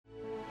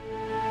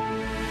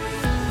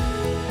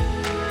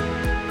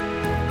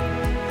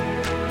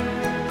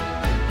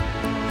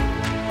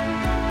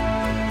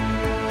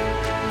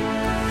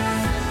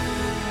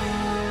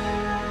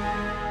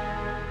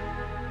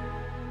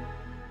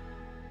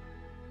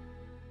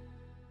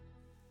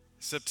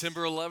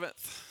September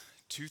 11th,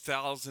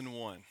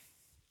 2001.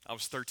 I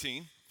was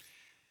 13.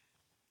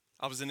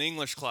 I was in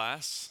English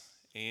class,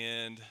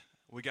 and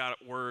we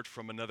got word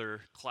from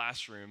another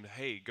classroom,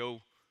 hey,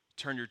 go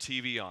turn your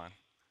TV on.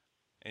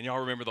 And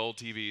y'all remember the old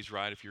TVs,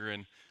 right? If you're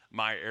in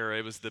my era,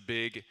 it was the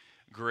big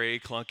gray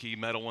clunky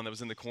metal one that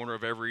was in the corner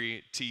of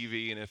every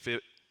TV, and if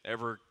it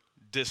ever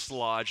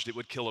dislodged, it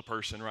would kill a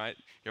person, right?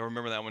 Y'all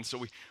remember that one?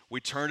 So we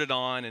turned it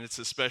on, and it's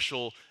a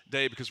special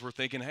day because we're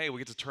thinking, hey, we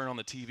get to turn on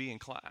the TV in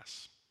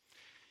class.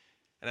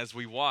 And as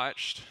we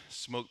watched,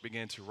 smoke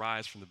began to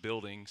rise from the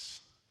buildings,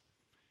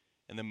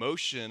 and the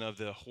motion of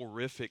the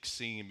horrific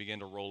scene began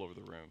to roll over the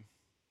room.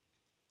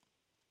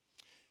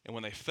 And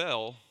when they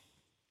fell,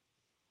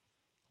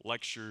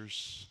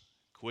 lectures,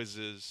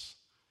 quizzes,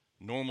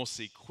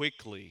 normalcy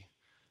quickly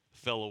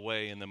fell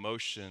away, and the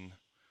motion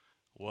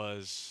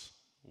was,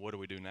 what do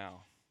we do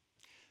now?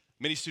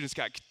 Many students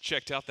got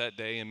checked out that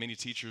day, and many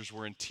teachers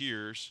were in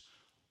tears.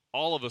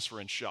 All of us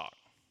were in shock.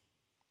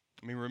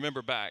 I mean,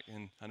 remember back,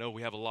 and I know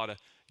we have a lot of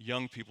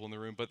young people in the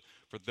room, but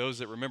for those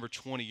that remember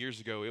 20 years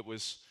ago, it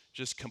was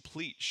just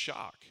complete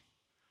shock.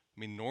 I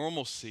mean,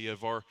 normalcy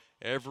of our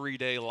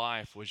everyday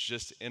life was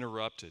just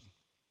interrupted.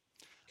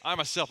 I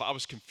myself, I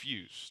was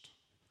confused.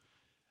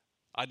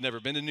 I'd never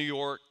been to New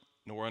York,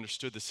 nor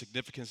understood the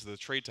significance of the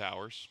trade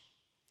towers,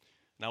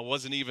 and I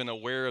wasn't even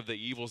aware of the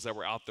evils that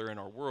were out there in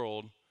our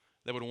world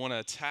that would want to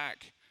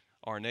attack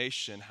our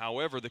nation.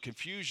 However, the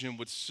confusion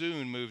would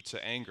soon move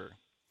to anger.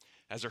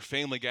 As our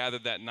family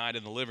gathered that night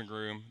in the living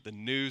room, the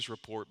news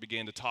report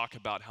began to talk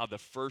about how the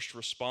first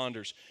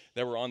responders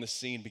that were on the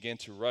scene began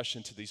to rush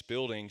into these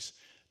buildings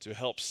to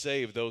help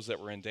save those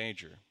that were in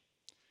danger.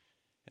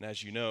 And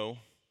as you know,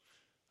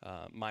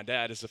 my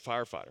dad is a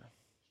firefighter.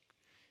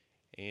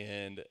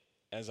 And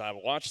as I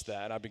watched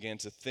that, I began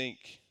to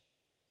think,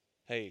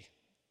 hey,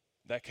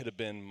 that could have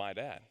been my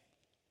dad.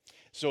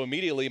 So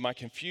immediately, my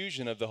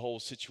confusion of the whole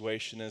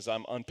situation as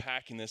I'm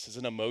unpacking this as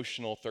an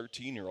emotional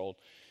 13-year-old,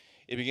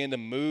 it began to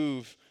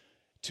move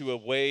to a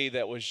way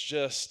that was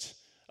just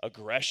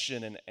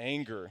aggression and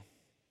anger.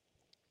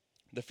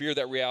 The fear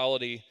that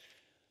reality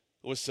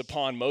was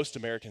upon most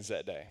Americans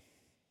that day.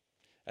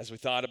 As we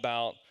thought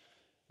about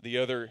the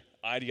other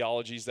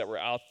ideologies that were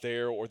out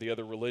there, or the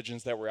other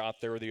religions that were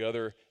out there, or the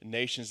other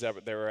nations that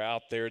were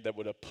out there that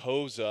would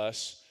oppose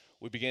us,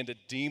 we began to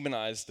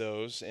demonize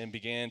those and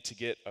began to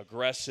get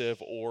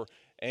aggressive or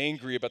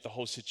angry about the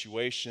whole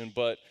situation.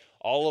 But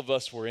all of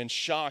us were in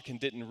shock and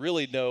didn't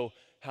really know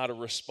how to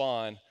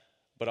respond.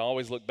 But I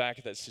always look back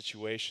at that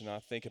situation, and I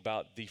think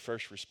about the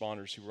first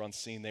responders who were on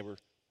scene. They were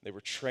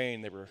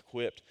trained, they were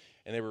equipped,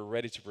 and they were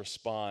ready to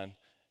respond,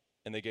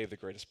 and they gave the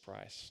greatest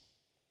price.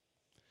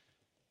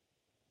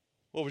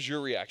 What was your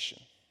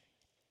reaction?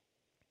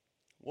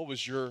 What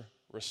was your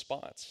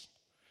response?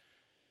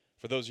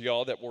 For those of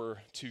y'all that were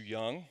too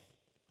young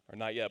or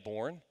not yet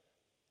born,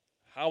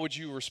 how would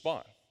you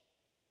respond?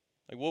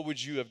 Like, what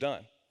would you have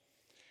done?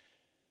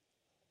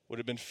 Would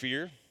it have been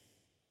fear?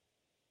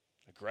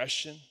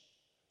 Aggression,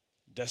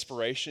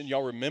 desperation?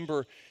 Y'all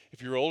remember,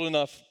 if you're old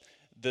enough,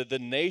 the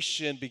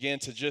nation began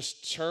to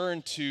just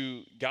turn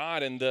to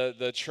God, and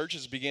the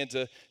churches began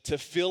to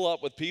fill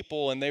up with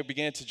people, and they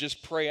began to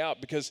just pray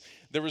out because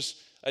there was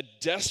a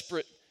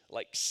desperate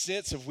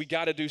sense of, we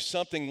got to do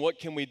something. What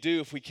can we do?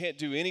 If we can't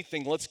do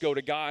anything, let's go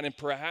to God, and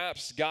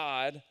perhaps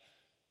God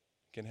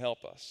can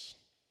help us.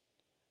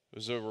 It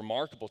was a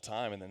remarkable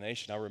time in the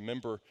nation. I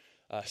remember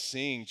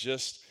seeing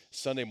just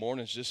Sunday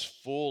mornings just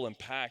full and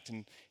packed.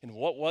 And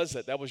what was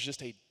that? That was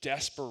just a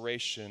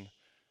desperation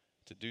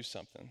to do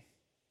something.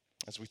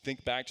 As we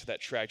think back to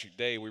that tragic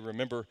day, we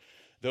remember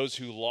those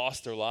who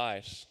lost their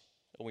lives,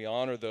 and we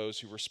honor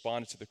those who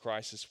responded to the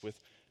crisis with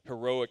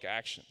heroic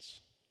actions.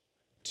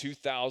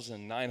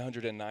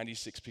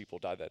 2,996 people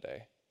died that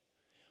day.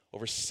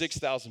 Over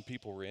 6,000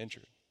 people were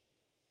injured.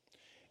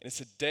 And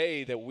it's a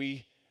day that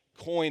we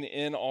coin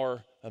in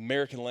our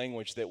American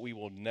language that we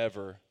will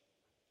never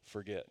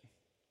forget.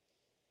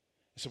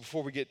 So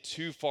before we get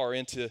too far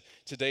into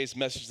today's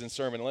message and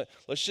sermon,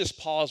 let's just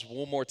pause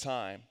one more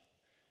time.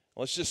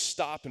 Let's just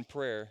stop in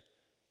prayer.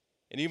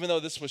 And even though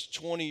this was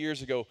 20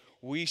 years ago,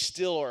 we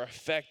still are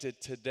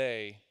affected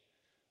today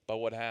by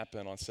what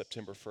happened on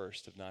September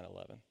 1st of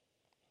 9/11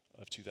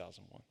 of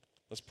 2001.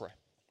 Let's pray.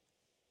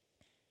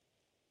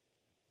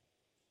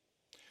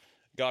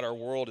 God, our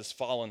world is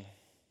fallen.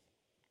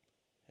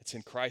 It's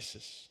in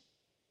crisis.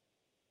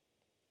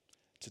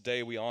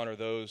 Today we honor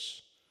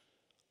those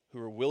who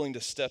are willing to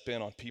step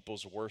in on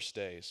people's worst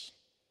days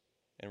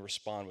and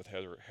respond with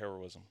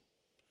heroism.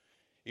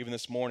 Even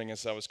this morning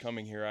as I was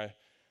coming here, I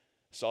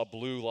saw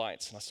blue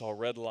lights and I saw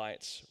red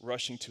lights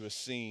rushing to a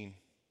scene,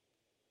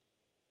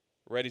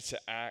 ready to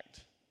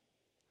act.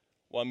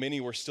 While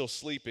many were still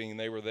sleeping,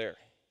 they were there.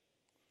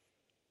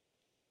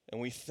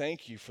 And we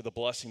thank you for the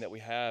blessing that we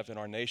have in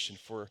our nation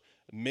for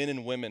men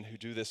and women who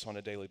do this on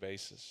a daily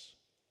basis.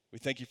 We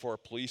thank you for our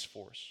police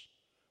force,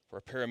 for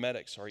our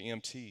paramedics, our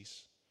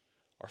EMTs,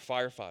 our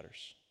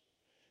firefighters.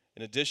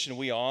 In addition,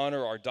 we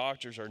honor our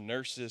doctors, our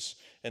nurses,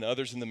 and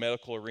others in the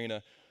medical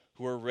arena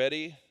who are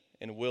ready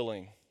and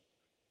willing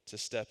to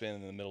step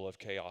in the middle of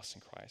chaos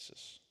and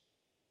crisis.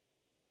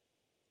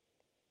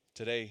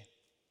 Today,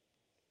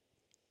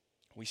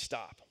 we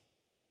stop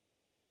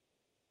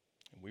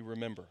and we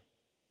remember.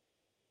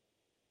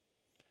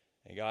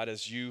 And God,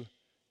 as you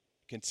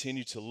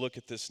continue to look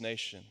at this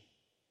nation,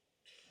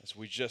 as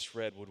we just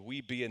read, would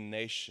we be a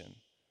nation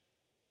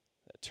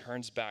that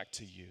turns back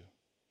to you,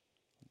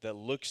 that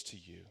looks to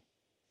you,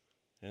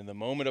 and in the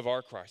moment of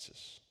our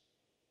crisis,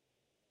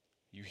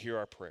 you hear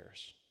our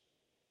prayers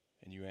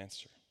and you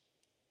answer.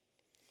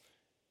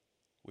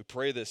 We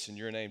pray this in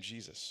your name,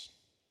 Jesus.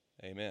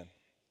 Amen.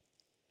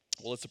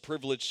 Well, it's a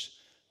privilege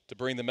to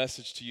bring the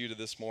message to you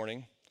this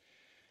morning.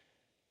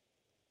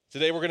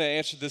 Today we're going to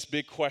answer this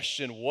big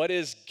question: what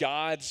is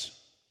God's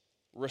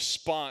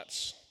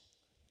response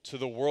to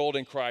the world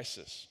in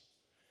crisis?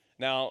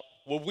 Now,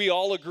 will we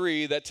all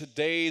agree that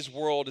today's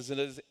world is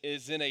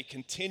in a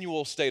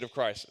continual state of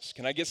crisis?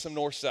 Can I get some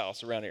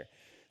north-souths around here?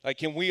 Like,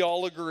 can we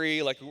all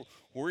agree, like,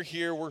 we're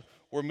here, we're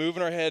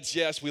moving our heads,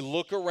 yes, we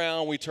look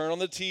around, we turn on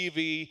the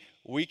TV,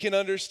 we can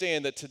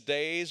understand that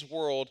today's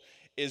world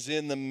is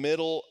in the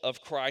middle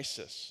of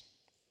crisis.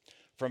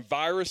 From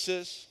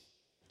viruses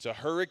to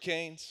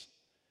hurricanes,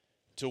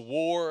 to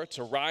war,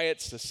 to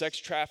riots, to sex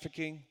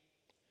trafficking,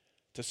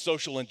 to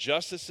social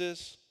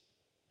injustices,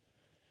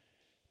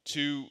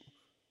 to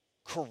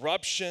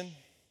corruption,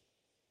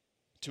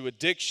 to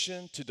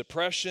addiction, to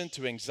depression,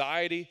 to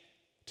anxiety,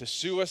 to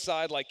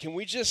suicide. Like, can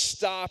we just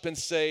stop and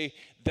say,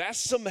 that's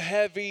some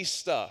heavy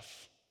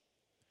stuff?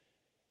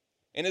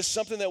 And it's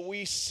something that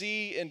we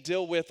see and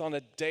deal with on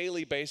a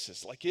daily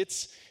basis. Like,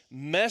 it's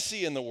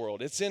messy in the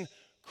world. It's in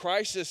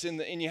crisis,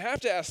 and you have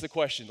to ask the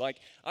question. Like,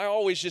 I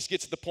always just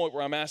get to the point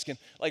where I'm asking,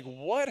 like,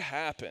 what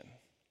happened?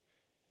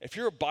 If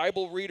you're a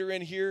Bible reader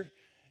in here,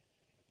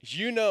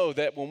 you know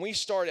that when we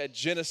start at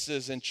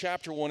Genesis in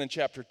chapter 1 and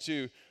chapter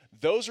 2,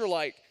 those are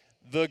like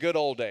the good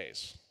old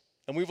days.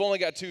 And we've only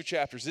got 2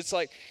 chapters. It's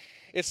like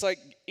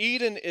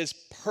Eden is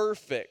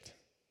perfect.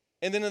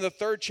 And then in the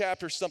 3rd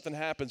chapter, something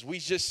happens. We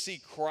just see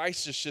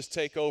crisis just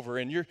take over.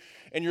 And you're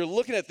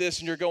looking at this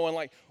and you're going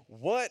like,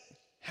 what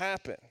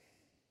happened?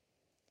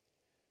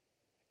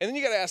 And then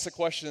you got to ask the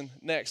question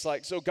next,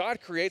 like, so God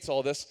creates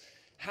all this.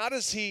 How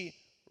does he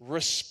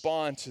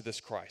respond to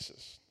this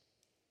crisis?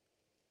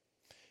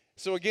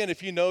 So again,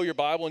 if you know your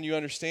Bible and you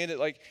understand it,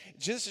 like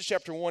Genesis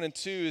chapter 1 and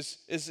 2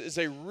 is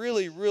a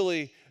really,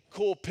 really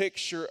cool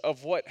picture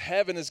of what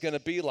heaven is going to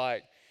be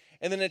like.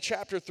 And then in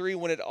chapter 3,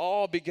 when it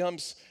all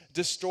becomes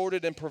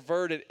distorted and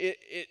perverted,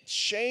 it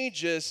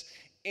changes,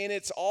 and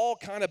it's all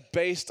kind of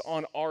based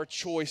on our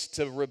choice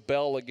to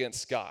rebel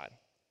against God.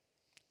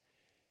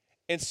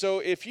 And so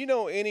if you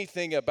know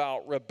anything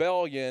about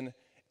rebellion,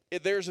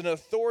 there's an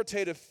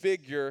authoritative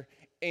figure,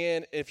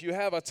 and if you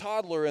have a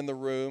toddler in the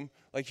room,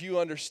 like, you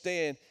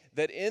understand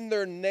that in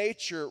their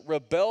nature,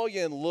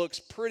 rebellion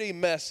looks pretty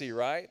messy,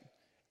 right?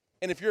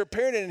 And if you're a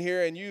parent in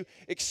here and you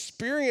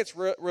experience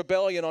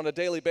rebellion on a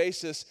daily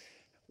basis,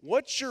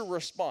 what's your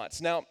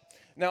response? Now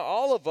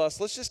all of us,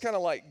 let's just kind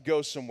of like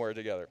go somewhere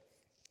together.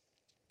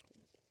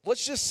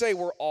 Let's just say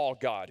we're all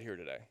God here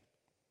today,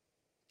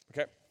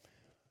 okay?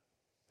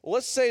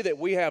 Let's say that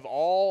we have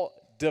all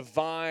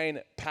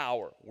divine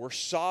power. We're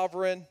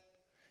sovereign.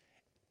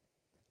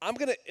 I'm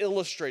going to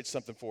illustrate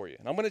something for you,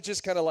 and I'm going to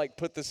just kind of like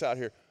put this out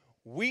here.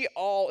 We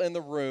all in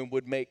the room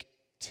would make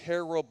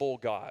terrible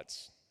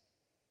gods,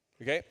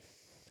 okay?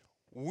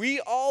 We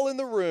all in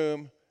the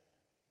room,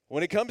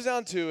 when it comes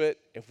down to it,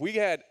 if we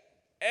had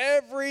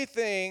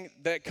everything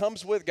that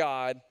comes with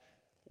God,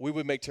 we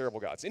would make terrible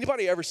gods.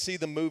 Anybody ever see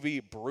the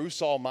movie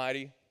Bruce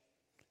Almighty?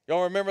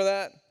 Y'all remember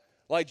that?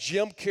 Like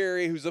Jim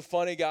Carrey, who's a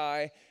funny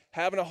guy,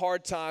 having a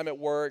hard time at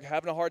work,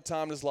 having a hard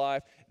time in his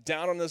life,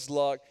 down on his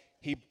luck.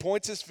 He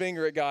points his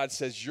finger at God,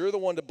 says, you're the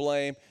one to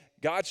blame.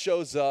 God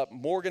shows up,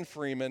 Morgan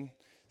Freeman,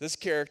 this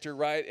character,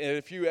 right? And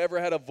if you ever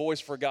had a voice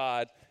for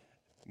God,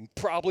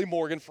 probably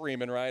Morgan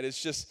Freeman, right?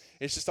 It's just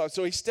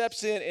so he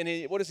steps in,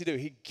 and what does he do?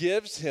 He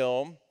gives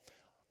him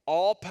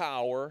all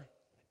power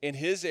in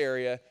his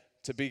area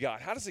to be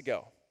God. How does it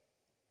go?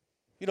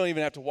 You don't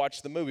even have to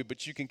watch the movie,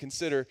 but you can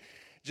consider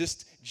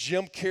just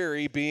Jim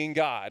Carrey being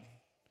God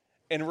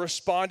and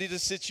responding to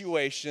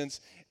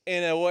situations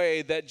in a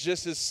way that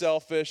just is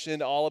selfish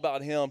and all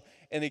about him,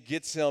 and it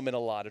gets him in a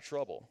lot of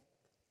trouble.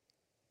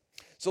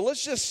 So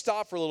let's just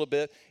stop for a little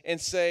bit and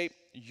say,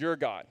 you're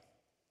God.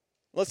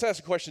 Let's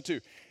ask a question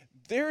too.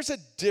 There's a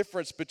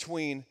difference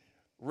between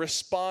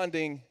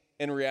responding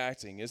and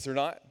reacting, is there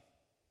not?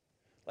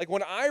 Like,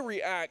 when I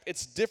react,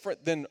 it's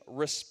different than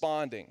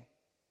responding.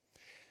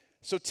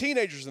 So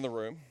teenagers in the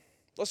room,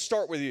 let's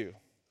start with you.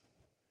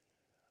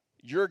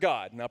 You're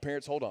God. Now,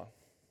 parents, hold on.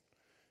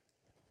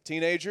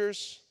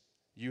 Teenagers,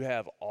 you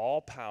have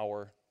all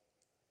power.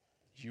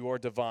 You are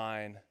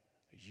divine.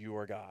 You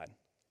are God.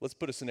 Let's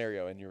put a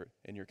scenario in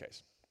your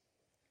case.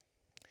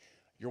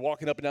 You're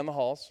walking up and down the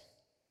halls.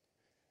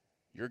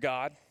 You're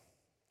God.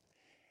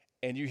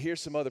 And you hear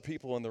some other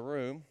people in the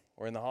room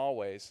or in the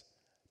hallways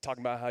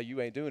talking about how you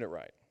ain't doing it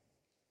right.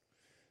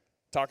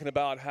 Talking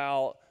about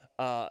how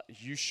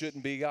you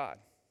shouldn't be God.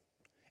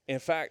 In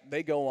fact,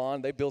 they go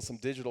on, they build some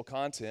digital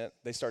content,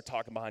 they start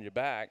talking behind your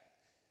back.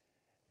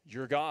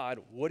 You're God,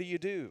 what do you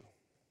do?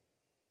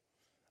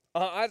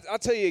 I'll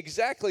tell you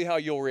exactly how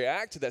you'll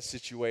react to that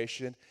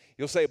situation.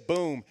 You'll say,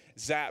 boom,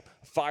 zap,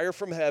 fire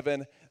from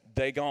heaven,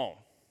 they gone,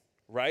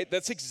 right?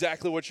 That's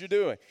exactly what you're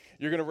doing.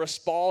 You're going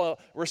to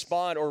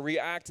respond or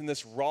react in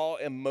this raw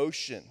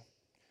emotion.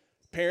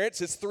 Parents,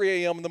 it's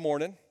 3 a.m. in the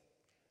morning,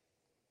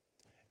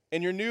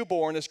 and your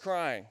newborn is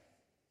crying.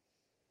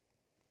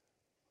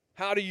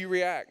 How do you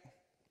react?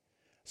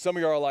 Some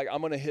of you are like, I'm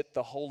going to hit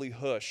the holy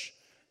hush,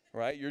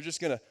 right? You're just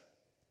going to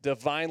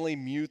divinely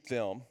mute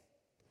them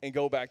and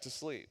go back to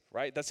sleep,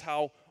 right? That's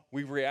how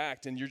we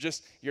react. And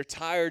you're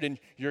tired and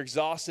you're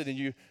exhausted and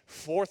you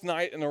fourth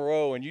night in a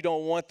row and you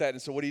don't want that.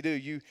 And so what do?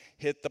 You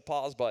hit the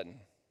pause button.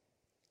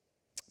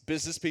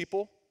 Business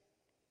people,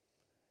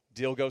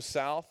 deal goes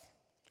south.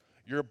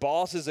 Your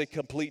boss is a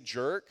complete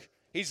jerk.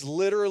 He's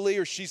literally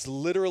or she's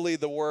literally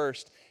the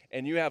worst.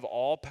 And you have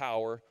all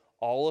power,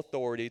 all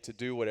authority to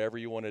do whatever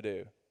you want to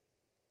do.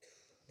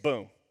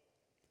 Boom.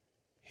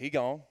 He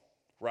gone.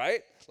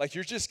 Right? Like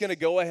you're just going to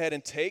go ahead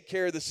and take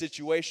care of the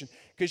situation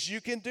because you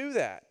can do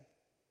that.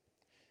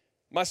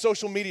 My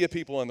social media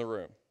people in the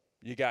room,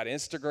 you got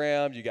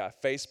Instagram, you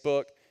got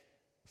Facebook.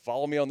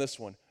 Follow me on this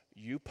one.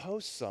 You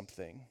post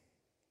something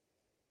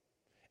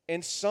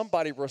and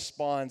somebody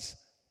responds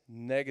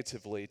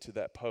negatively to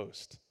that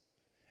post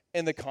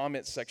and the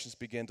comment sections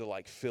begin to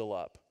like fill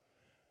up.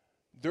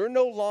 They're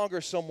no longer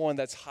someone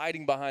that's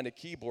hiding behind a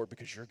keyboard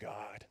because you're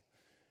God.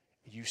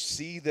 You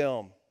see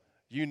them.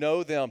 You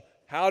know them.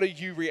 How do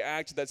you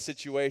react to that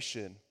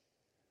situation?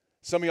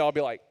 Some of y'all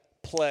be like,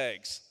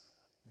 plagues,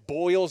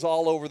 boils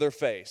all over their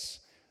face.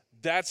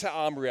 That's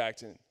how I'm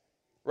reacting,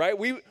 right?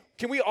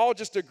 Can we all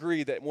just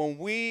agree that when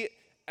we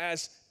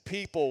as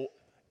people,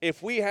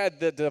 if we had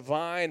the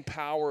divine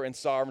power and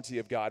sovereignty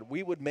of God,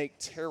 we would make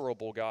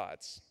terrible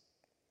gods?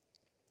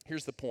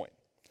 Here's the point.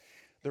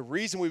 The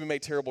reason we would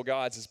make terrible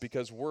gods is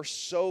because we're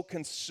so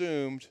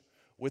consumed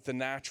with the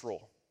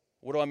natural.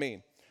 What do I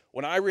mean?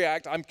 When I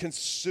react, I'm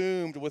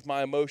consumed with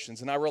my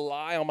emotions, and I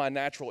rely on my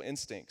natural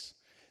instincts.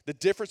 The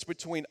difference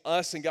between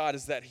us and God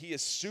is that he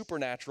is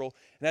supernatural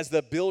and has the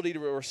ability to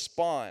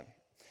respond.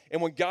 And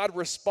when God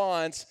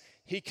responds,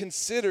 he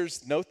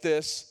considers, note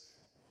this,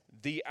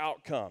 the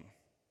outcome.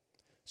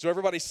 So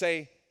everybody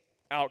say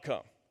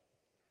outcome.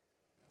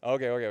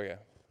 Okay.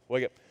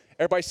 Wake up.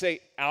 Everybody say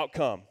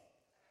outcome.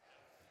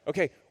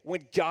 Okay,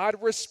 when God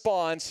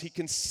responds, he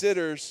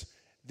considers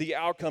the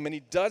outcome, and he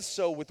does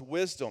so with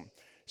wisdom.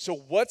 So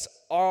what's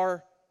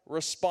our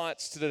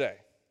response to today?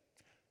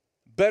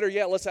 Better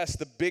yet, let's ask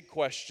the big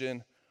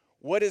question.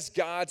 What is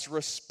God's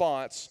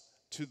response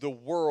to the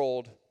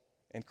world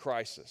in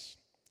crisis?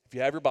 If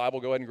you have your Bible,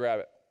 go ahead and grab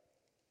it.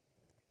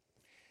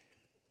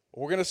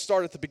 We're going to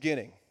start at the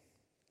beginning.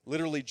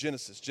 Literally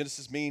Genesis.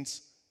 Genesis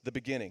means the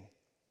beginning.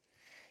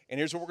 And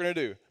here's what we're going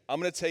to do. I'm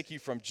going to take you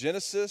from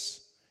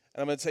Genesis,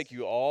 and I'm going to take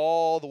you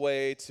all the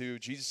way to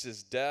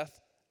Jesus' death,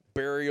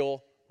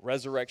 burial,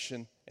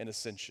 resurrection, and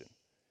ascension.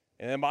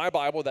 And in my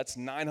Bible, that's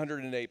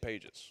 908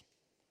 pages,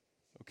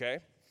 okay?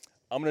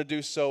 I'm going to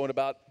do so in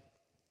about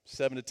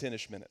 7 to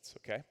 10-ish minutes,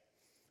 okay?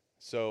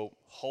 So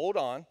hold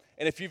on.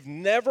 And if you've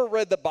never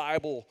read the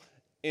Bible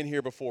in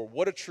here before,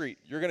 what a treat.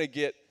 You're going to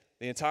get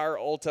the entire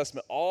Old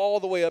Testament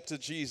all the way up to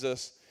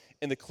Jesus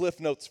in the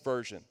Cliff Notes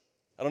version.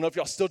 I don't know if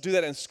y'all still do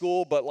that in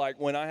school, but like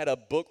when I had a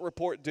book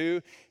report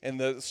due and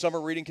the summer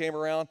reading came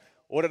around,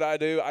 what did I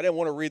do? I didn't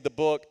want to read the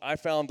book. I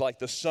found like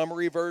the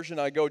summary version.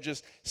 I go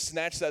just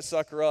snatch that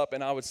sucker up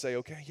and I would say,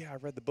 okay, yeah, I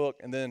read the book.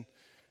 And then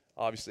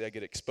obviously I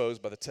get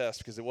exposed by the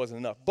test because it wasn't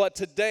enough. But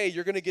today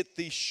you're going to get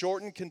the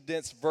shortened,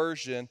 condensed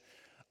version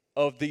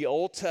of the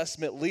Old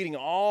Testament leading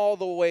all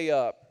the way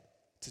up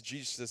to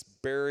Jesus'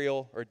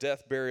 burial or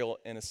death, burial,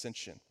 and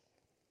ascension.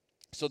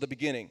 So the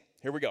beginning,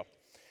 here we go.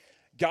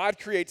 God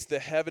creates the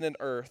heaven and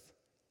earth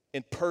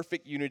in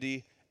perfect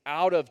unity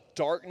out of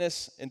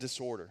darkness and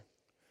disorder.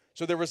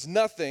 So there was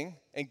nothing,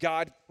 and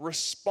God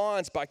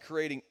responds by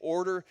creating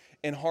order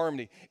and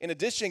harmony. In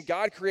addition,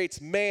 God creates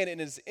man in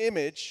his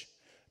image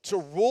to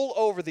rule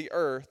over the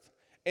earth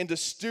and to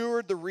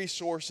steward the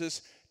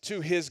resources to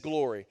his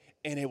glory.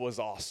 And it was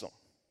awesome.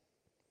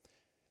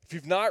 If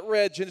you've not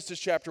read Genesis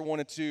chapter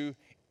 1 and 2,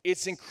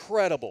 it's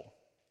incredible.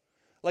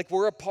 Like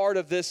we're a part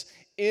of this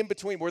in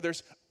between where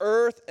there's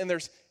earth and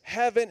there's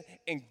heaven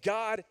and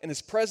God and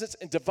his presence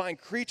and divine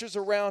creatures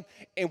around,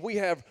 and we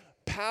have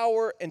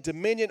power and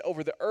dominion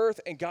over the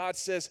earth, and God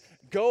says,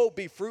 go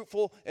be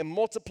fruitful and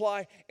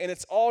multiply, and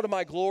it's all to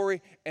my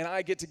glory, and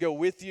I get to go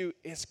with you.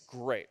 It's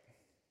great.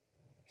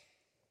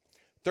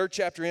 Third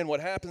chapter in,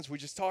 what happens? We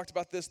just talked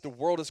about this. The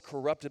world is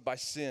corrupted by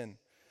sin.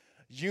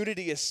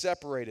 Unity is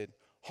separated.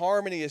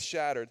 Harmony is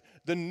shattered.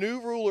 The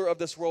new ruler of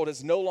this world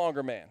is no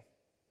longer man.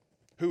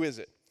 Who is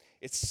it?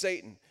 It's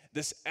Satan,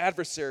 this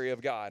adversary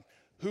of God,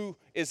 who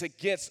is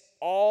against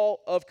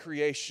all of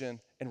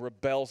creation and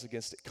rebels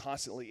against it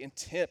constantly and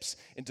tempts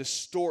and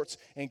distorts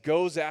and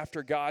goes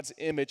after God's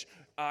image,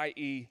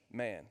 i.e.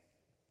 man.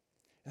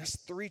 And that's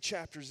 3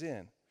 chapters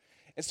in.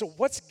 And so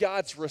what's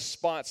God's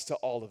response to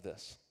all of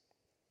this?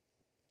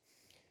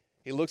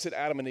 He looks at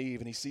Adam and Eve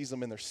and he sees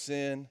them in their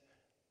sin,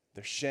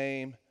 their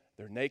shame,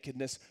 their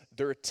nakedness,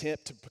 their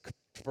attempt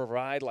to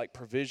provide like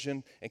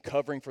provision and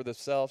covering for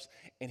themselves.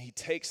 And he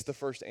takes the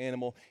first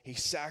animal, he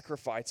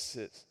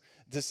sacrifices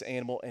this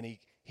animal, and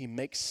he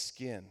makes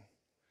skin.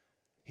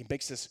 He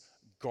makes this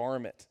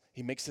garment.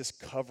 He makes this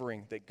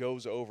covering that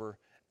goes over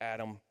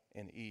Adam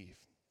and Eve.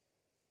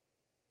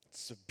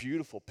 It's a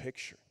beautiful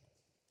picture.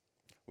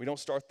 We don't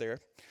start there.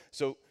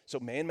 So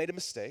man made a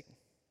mistake.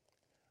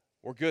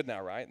 We're good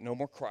now, right? No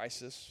more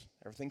crisis.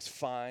 Everything's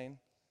fine.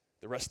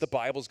 The rest of the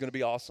Bible is going to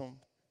be awesome.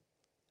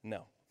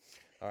 No.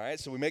 All right,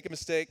 so we make a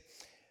mistake.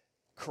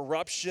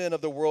 Corruption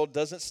of the world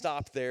doesn't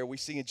stop there. We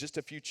see in just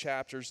a few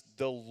chapters,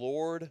 the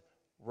Lord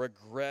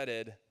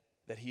regretted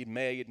that he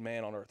made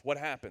man on earth. What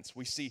happens?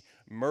 We see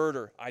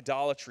murder,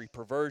 idolatry,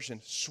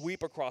 perversion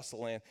sweep across the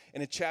land.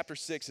 And in chapter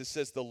 6, it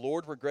says, the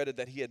Lord regretted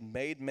that he had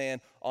made man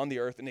on the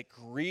earth, and it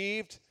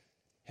grieved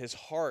his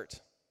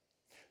heart.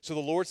 So the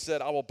Lord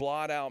said, I will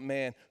blot out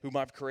man whom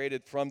I've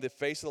created from the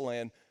face of the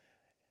land,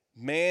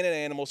 man and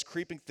animals,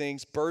 creeping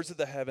things, birds of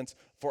the heavens,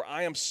 for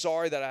I am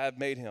sorry that I have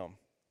made him.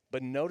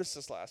 But notice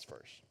this last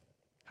verse.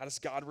 How does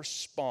God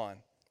respond?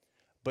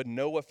 But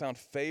Noah found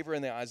favor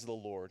in the eyes of the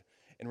Lord.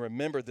 And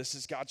remember, this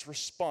is God's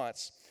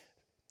response.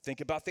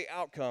 Think about the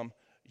outcome.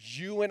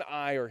 You and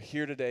I are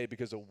here today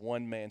because of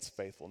one man's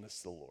faithfulness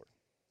to the Lord.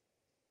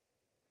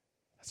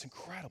 That's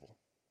incredible.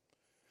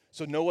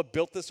 So Noah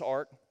built this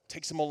ark.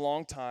 Takes him a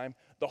long time.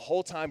 The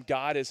whole time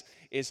God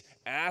is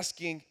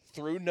asking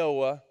through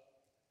Noah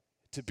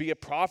to be a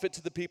prophet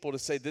to the people, to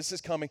say this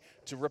is coming,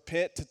 to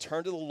repent, to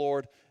turn to the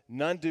Lord.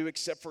 None do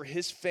except for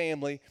his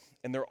family,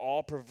 and they're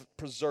all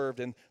preserved.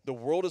 And the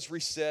world is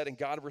reset, and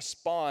God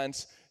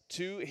responds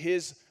to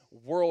his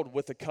world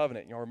with a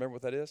covenant. Y'all remember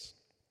what that is?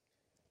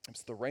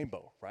 It's the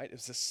rainbow, right?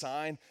 It's a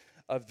sign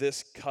of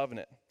this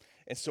covenant.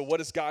 And so what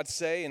does God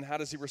say, and how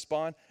does he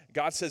respond?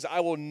 God says,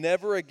 I will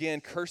never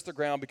again curse the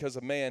ground because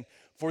of man,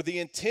 for the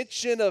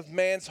intention of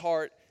man's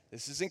heart,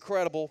 this is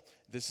incredible,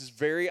 this is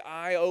very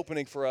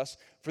eye-opening for us,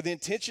 for the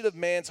intention of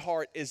man's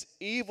heart is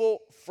evil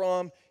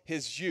from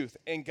his youth.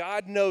 And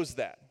God knows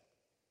that.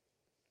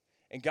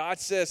 And God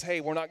says, hey,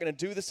 we're not going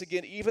to do this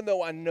again, even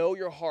though I know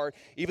your heart,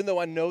 even though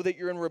I know that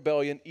you're in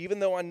rebellion, even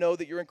though I know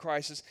that you're in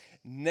crisis,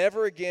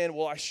 never again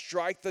will I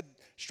strike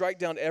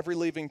down every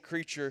living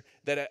creature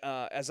that,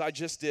 as I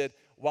just did,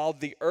 while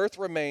the earth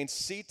remains,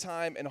 seed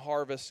time and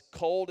harvest,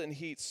 cold and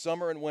heat,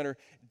 summer and winter,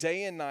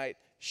 day and night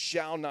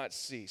shall not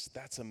cease.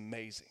 That's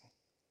amazing.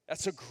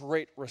 That's a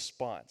great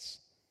response.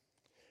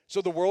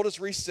 So the world is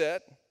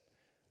reset.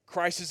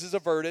 Crisis is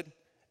averted.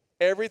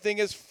 Everything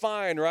is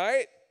fine,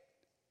 right?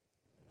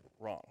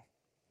 Wrong.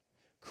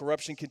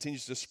 Corruption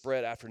continues to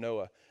spread after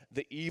Noah.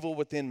 The evil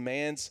within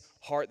man's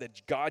heart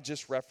that God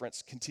just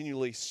referenced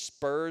continually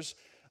spurs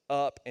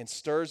up and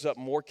stirs up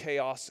more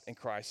chaos and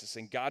crisis.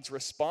 And God's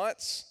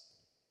response?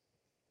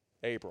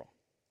 Abram.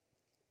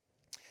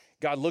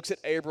 God looks at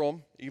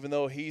Abram, even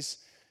though he's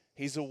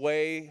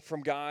away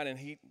from God and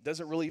he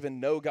doesn't really even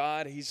know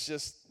God. He's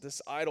just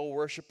this idol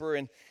worshiper.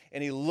 And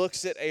he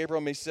looks at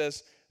Abram and he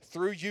says,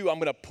 through you, I'm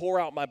going to pour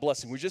out my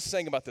blessing. We were just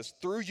saying about this.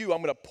 Through you,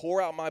 I'm going to pour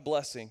out my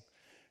blessing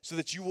so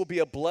that you will be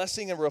a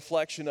blessing and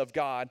reflection of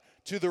God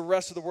to the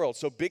rest of the world.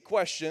 So big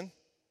question,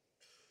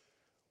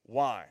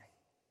 why?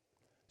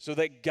 So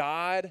that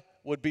God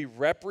would be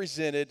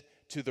represented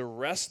to the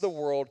rest of the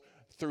world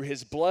through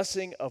his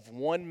blessing of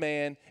one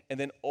man and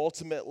then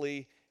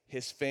ultimately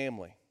his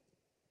family.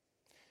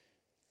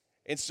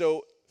 And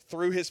so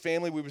through his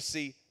family, we would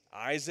see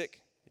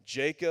Isaac,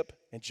 Jacob,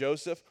 and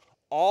Joseph.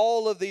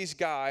 All of these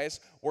guys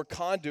were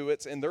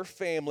conduits, and their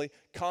family,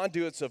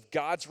 conduits of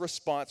God's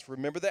response,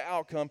 remember the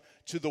outcome,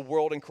 to the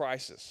world in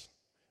crisis.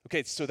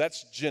 Okay, so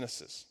that's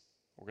Genesis.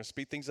 We're going to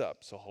speed things up,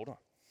 so hold on.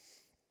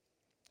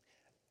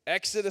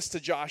 Exodus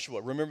to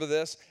Joshua, remember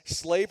this?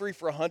 Slavery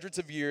for hundreds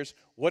of years.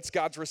 What's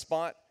God's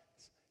response?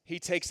 He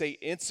takes a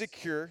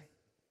insecure,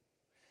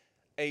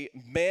 a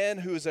man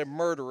who is a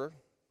murderer,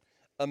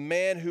 a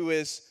man who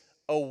is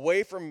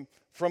away from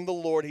the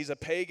Lord. He's a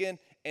pagan,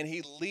 and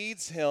he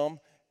leads him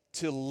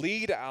to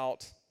lead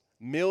out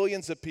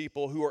millions of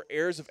people who are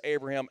heirs of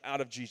Abraham out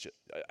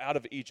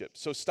of Egypt.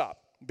 So stop.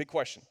 Big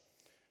question.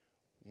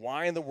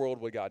 Why in the world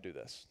would God do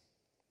this?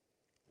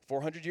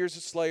 400 years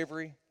of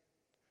slavery.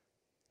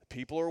 The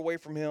people are away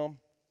from him.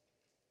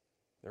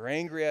 They're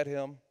angry at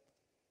him.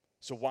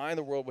 So why in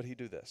the world would he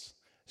do this?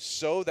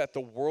 So that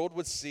the world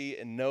would see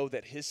and know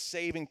that his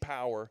saving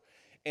power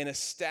and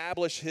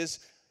establish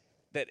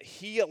that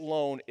he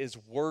alone is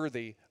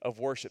worthy of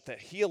worship, that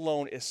he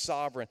alone is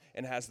sovereign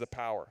and has the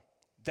power.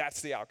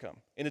 That's the outcome.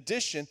 In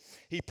addition,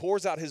 he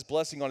pours out his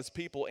blessing on his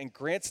people and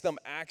grants them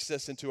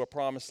access into a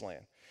promised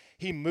land.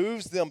 He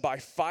moves them by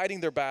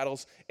fighting their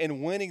battles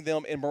and winning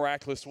them in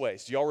miraculous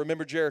ways. Do y'all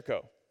remember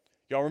Jericho?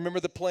 Y'all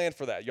remember the plan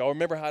for that? Y'all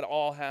remember how it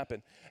all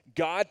happened?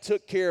 God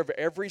took care of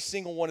every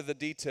single one of the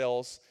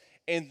details,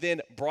 and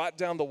then brought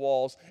down the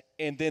walls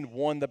and then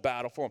won the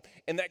battle for them.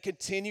 And that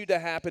continued to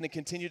happen and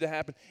continued to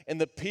happen.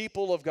 And the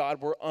people of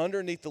God were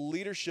underneath the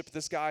leadership of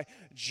this guy,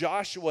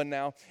 Joshua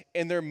now,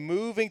 and they're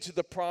moving to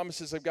the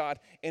promises of God.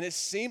 And it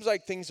seems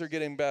like things are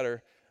getting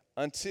better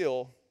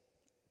until,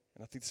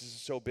 and I think this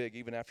is so big,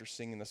 even after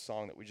singing the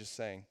song that we just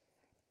sang,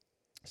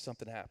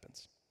 something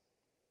happens.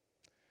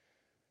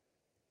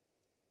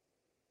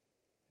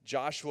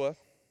 Joshua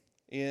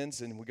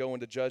ends, and we go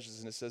into Judges,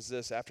 and it says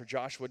this: after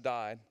Joshua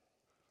died,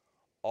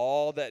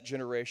 all that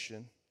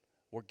generation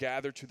were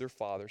gathered to their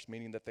fathers,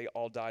 meaning that they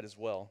all died as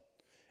well.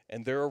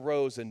 And there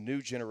arose a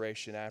new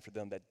generation after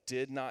them that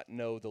did not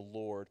know the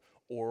Lord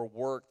or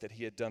work that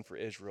he had done for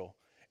Israel.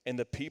 And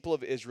the people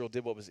of Israel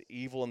did what was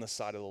evil in the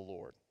sight of the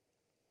Lord.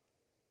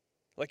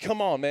 Like,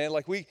 come on, man.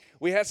 Like, we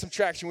had some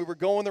traction. We were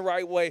going the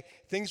right way.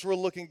 Things were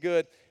looking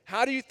good.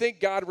 How do you think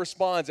God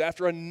responds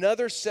after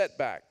another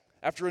setback,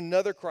 after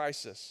another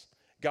crisis?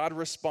 God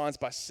responds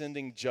by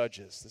sending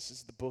judges. This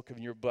is the book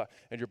in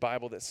your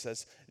Bible that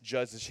says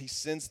judges. He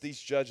sends these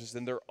judges,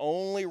 and their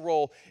only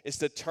role is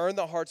to turn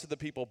the hearts of the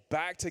people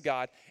back to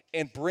God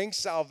and bring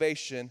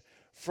salvation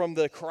from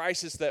the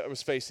crisis that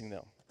was facing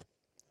them.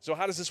 So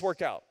how does this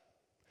work out?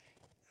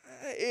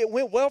 It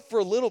went well for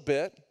a little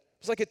bit.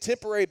 It was like a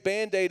temporary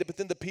Band-Aid, but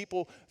then the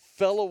people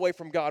fell away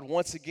from God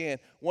once again.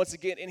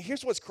 And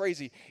here's what's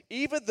crazy.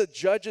 Even the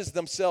judges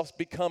themselves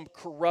become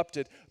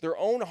corrupted. Their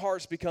own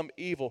hearts become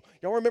evil.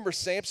 Y'all remember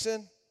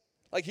Samson?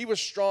 Like, he was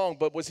strong,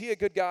 but was he a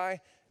good guy?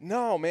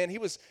 No, man. He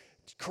was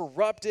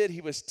corrupted. He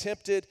was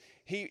tempted.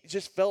 He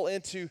just fell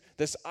into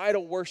this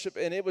idol worship,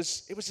 and it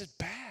was just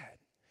bad.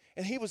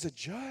 And he was a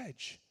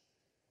judge.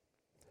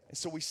 And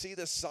so we see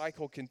this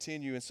cycle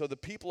continue. And so the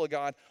people of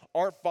God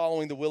aren't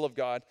following the will of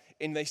God,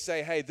 and they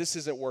say, hey, this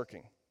isn't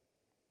working.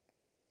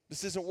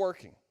 This isn't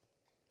working.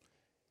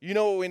 You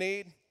know what we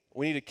need?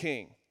 We need a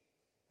king.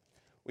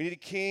 We need a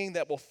king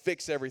that will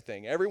fix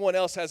everything. Everyone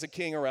else has a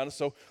king around us,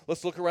 so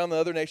let's look around the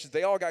other nations.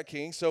 They all got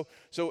kings. So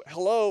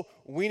hello,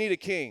 we need a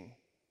king.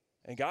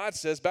 And God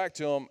says back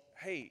to them,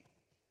 hey,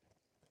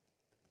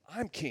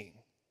 I'm king.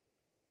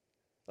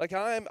 Like,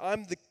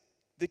 I'm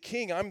the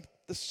king. I'm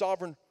the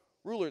sovereign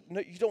ruler. No,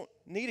 you don't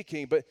need a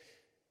king. But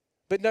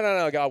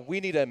no, God,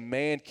 we need a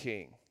man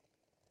king.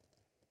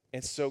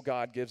 And so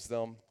God gives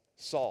them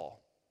Saul.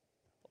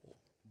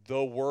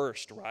 The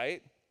worst,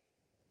 right?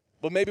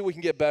 But maybe we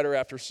can get better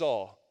after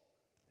Saul.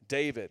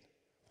 David,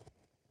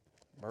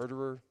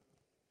 murderer,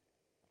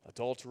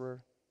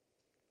 adulterer,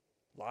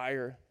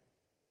 liar.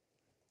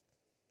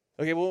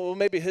 Okay, well,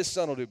 maybe his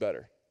son will do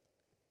better.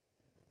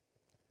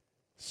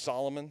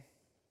 Solomon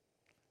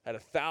had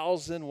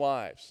 1,000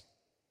 wives,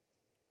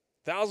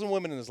 1,000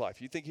 women in his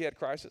life. You think he had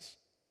crisis?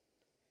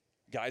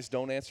 Guys,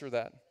 don't answer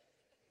that.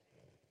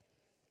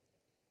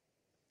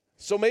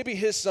 So maybe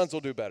his sons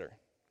will do better.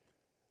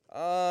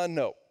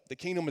 No. The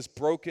kingdom is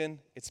broken,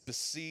 it's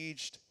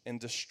besieged and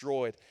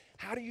destroyed.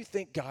 How do you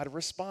think God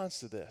responds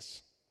to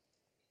this?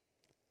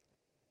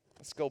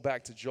 Let's go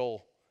back to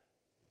Joel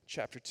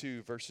chapter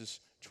 2, verses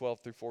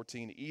 12 through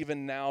 14.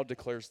 Even now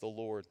declares the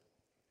Lord,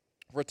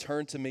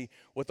 return to me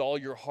with all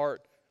your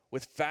heart,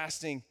 with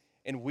fasting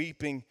and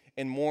weeping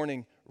and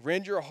mourning.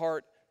 Rend your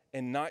heart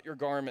and not your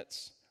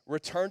garments.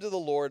 Return to the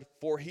Lord,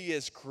 for he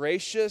is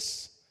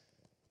gracious,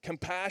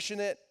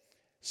 compassionate,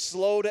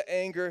 slow to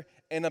anger,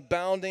 and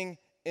abounding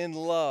in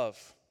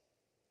love.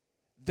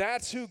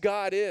 That's who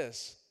God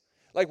is.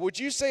 Like, would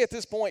you say at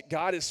this point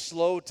God is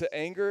slow to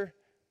anger?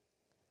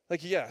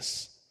 Like,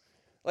 yes.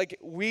 Like,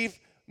 we've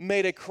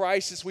made a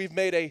crisis. We've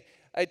made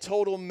a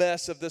total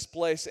mess of this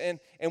place. And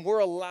we're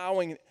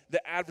allowing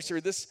the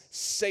adversary, this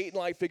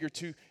Satan-like figure,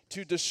 to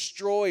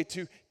destroy,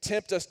 to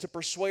tempt us, to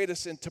persuade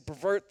us, and to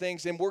pervert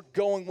things. And we're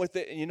going with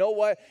it. And you know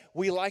what?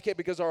 We like it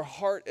because our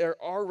heart are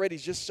already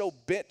just so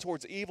bent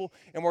towards evil.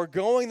 And we're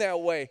going that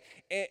way.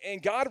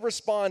 And God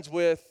responds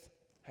with,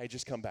 hey,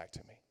 just come back to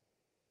me.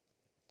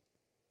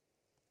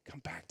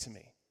 Come back to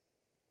me.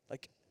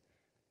 Like,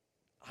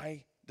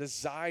 I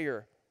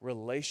desire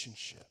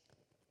relationship.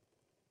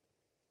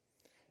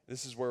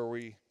 This is where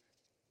we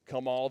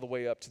come all the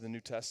way up to the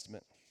New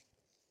Testament.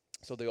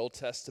 So the Old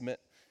Testament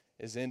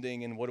is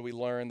ending, and what do we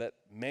learn? That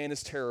man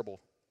is terrible.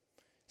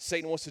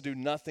 Satan wants to do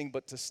nothing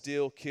but to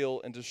steal,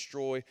 kill, and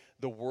destroy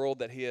the world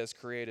that he has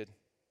created.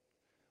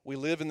 We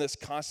live in this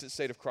constant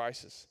state of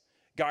crisis.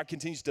 God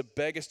continues to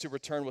beg us to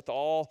return with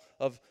all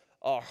of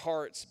our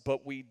hearts,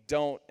 but we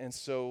don't. And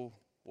so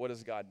what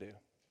does God do?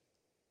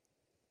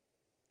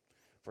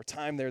 For a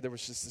time there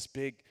was just this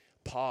big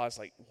pause,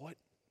 like,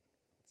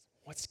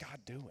 what's God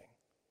doing?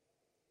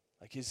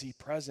 Like, is he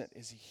present?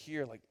 Is he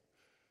here? Like,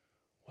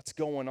 what's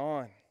going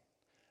on?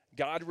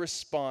 God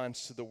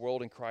responds to the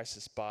world in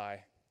crisis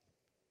by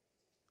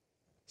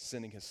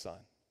sending his son.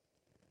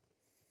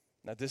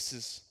 Now, this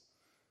is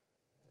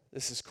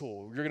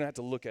cool. You're going to have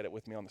to look at it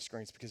with me on the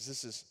screens because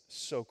this is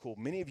so cool.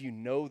 Many of you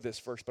know this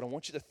verse, but I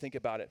want you to think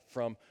about it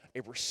from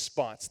a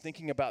response,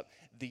 thinking about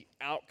the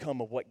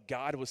outcome of what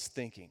God was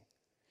thinking.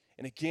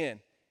 And again,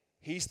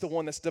 He's the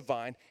one that's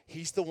divine.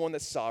 He's the one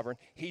that's sovereign.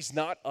 He's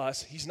not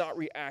us. He's not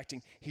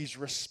reacting. He's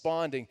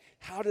responding.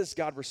 How does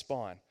God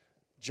respond?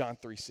 John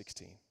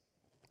 3:16.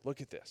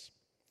 Look at this.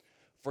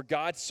 For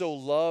God so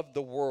loved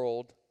the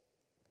world,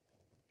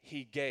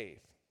 he gave.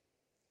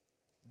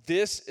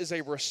 This is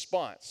a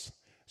response.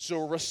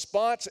 So a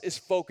response is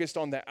focused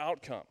on the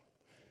outcome.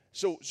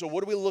 So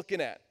what are we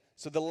looking at?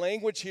 So the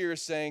language here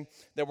is saying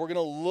that we're going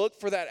to look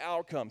for that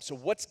outcome. So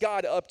what's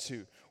God up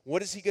to?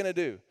 What is he going to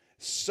do?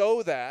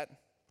 So that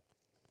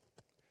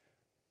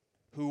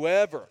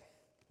whoever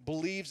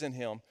believes in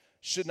him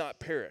should not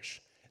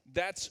perish.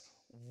 That's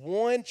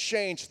one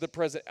change to the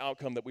present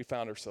outcome that we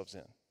found ourselves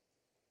in.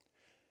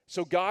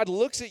 So God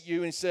looks at you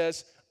and he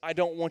says, I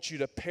don't want you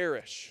to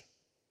perish,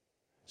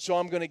 so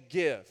I'm going to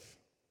give.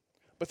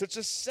 But there's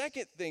a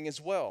second thing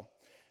as well.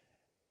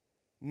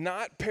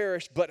 Not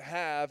perish, but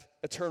have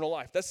eternal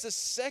life. That's the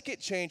second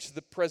change to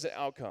the present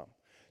outcome.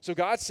 So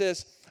God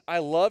says, I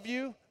love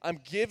you. I'm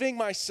giving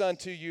my son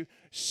to you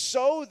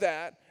so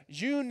that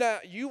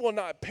you will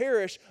not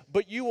perish,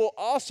 but you will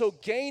also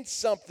gain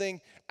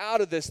something out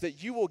of this,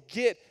 that you will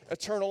get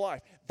eternal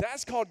life.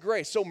 That's called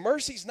grace. So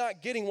mercy's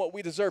not getting what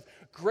we deserve.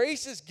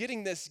 Grace is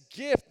getting this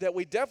gift that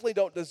we definitely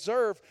don't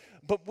deserve,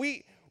 but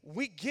we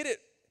get it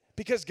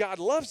because God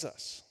loves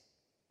us.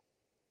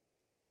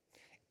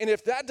 And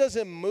if that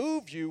doesn't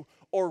move you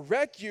or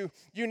wreck you,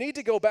 you need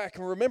to go back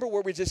and remember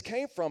where we just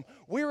came from.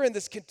 We're in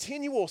this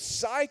continual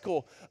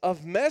cycle of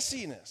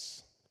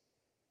messiness.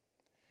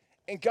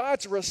 And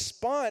God's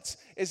response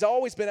has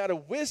always been out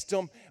of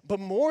wisdom, but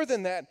more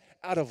than that,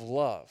 out of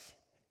love.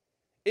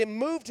 It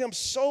moved him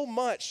so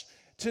much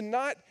to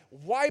not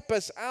wipe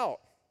us out,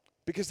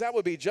 because that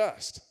would be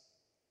just.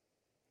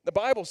 The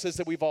Bible says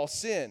that we've all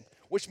sinned,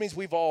 which means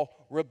we've all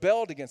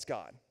rebelled against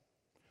God.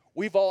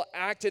 We've all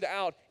acted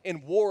out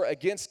in war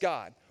against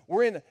God.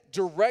 We're in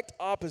direct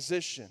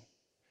opposition.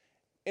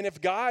 And if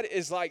God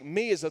is like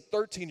me as a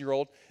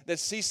 13-year-old that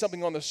sees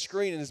something on the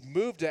screen and is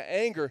moved to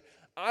anger,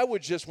 I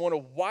would just want to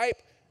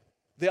wipe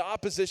the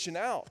opposition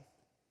out.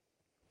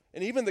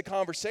 And even the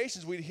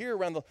conversations we'd hear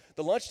around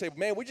the lunch table,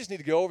 man, we just need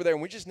to go over there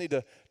and we just need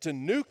to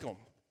nuke them.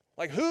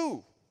 Like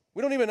who?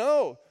 We don't even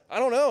know. I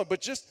don't know,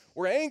 but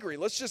we're angry.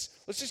 Let's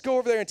just go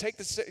over there and take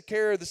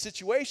care of the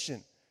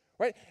situation.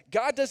 Right?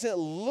 God doesn't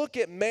look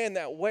at man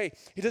that way.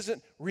 He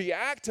doesn't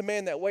react to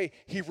man that way.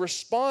 He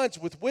responds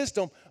with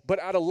wisdom, but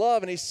out of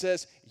love, and he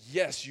says,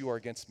 yes, you are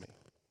against me.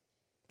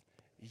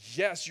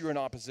 Yes, you're in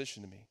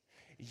opposition to me.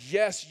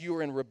 Yes, you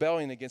are in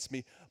rebellion against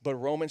me. But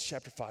Romans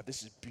chapter 5,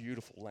 this is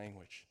beautiful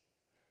language.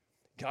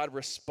 God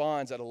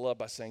responds out of love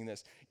by saying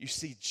this. You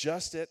see,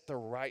 just at the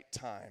right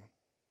time,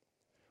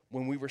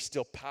 when we were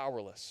still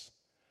powerless,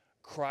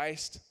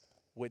 Christ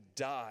would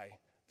die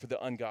for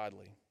the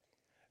ungodly.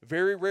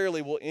 Very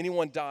rarely will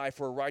anyone die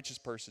for a righteous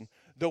person,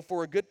 though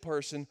for a good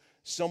person,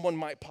 someone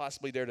might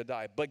possibly dare to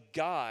die. But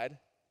God,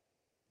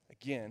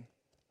 again,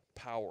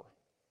 power,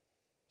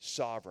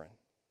 sovereign,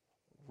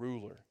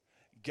 ruler.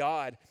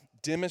 God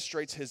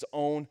demonstrates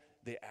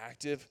the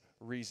active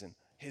reason,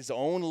 his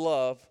own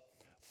love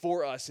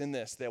for us in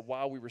this, that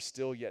while we were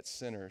still yet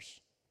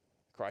sinners,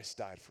 Christ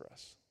died for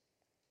us.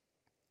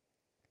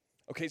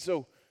 Okay,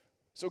 so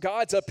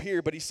God's up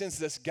here, but he sends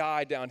this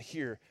guy down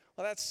here.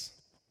 Well, that's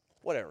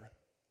whatever.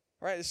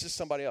 Right? It's just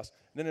somebody else.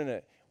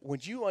 No. When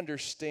you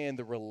understand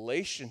the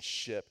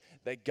relationship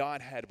that God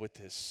had with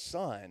his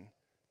son,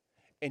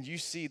 and you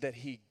see that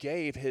he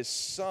gave his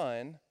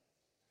son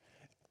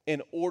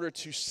in order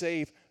to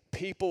save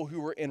people who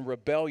were in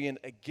rebellion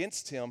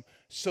against him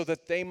so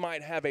that they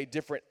might have a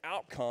different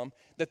outcome,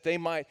 that they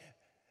might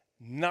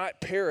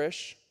not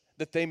perish,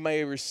 that they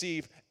may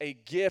receive a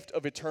gift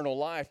of eternal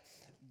life,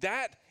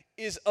 that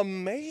is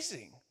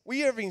amazing.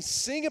 We even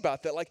sing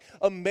about that, like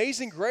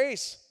amazing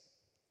grace.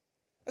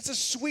 That's a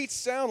sweet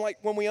sound, like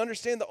when we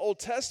understand the Old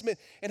Testament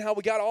and how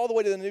we got all the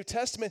way to the New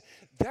Testament.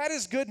 That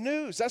is good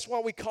news. That's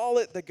why we call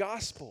it the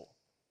gospel.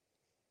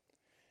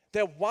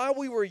 That while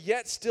we were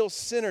yet still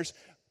sinners,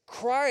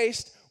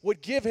 Christ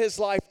would give his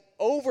life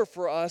over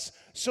for us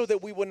so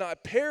that we would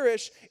not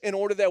perish, in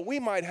order that we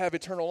might have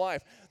eternal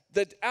life.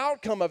 The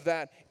outcome of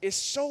that is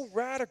so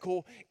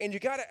radical, and you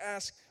got to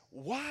ask,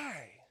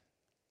 why?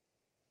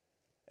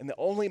 And the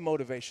only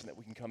motivation that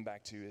we can come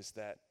back to is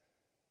that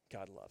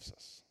God loves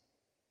us.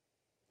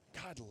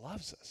 God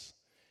loves us.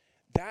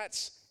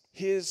 That's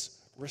his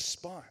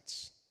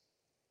response.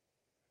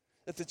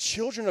 That the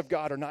children of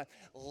God are not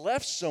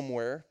left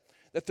somewhere,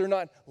 that they're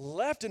not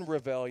left in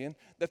rebellion,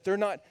 that they're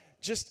not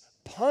just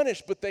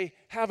punished, but they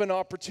have an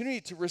opportunity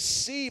to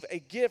receive a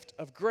gift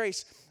of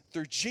grace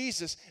through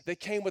Jesus that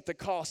came with the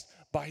cost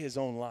by his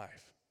own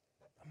life.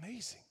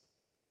 Amazing.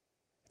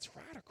 It's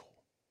radical.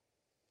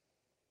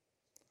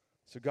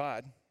 So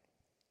God,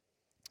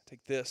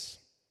 take this,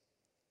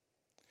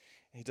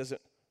 and he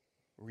doesn't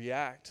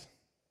react,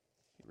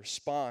 he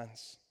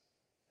responds,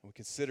 and we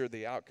consider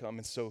the outcome.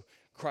 And so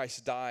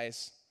Christ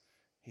dies,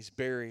 he's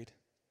buried,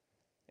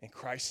 and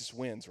Christ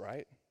wins,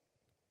 right?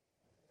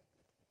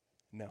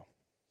 No,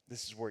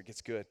 this is where it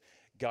gets good.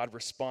 God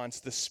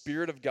responds. The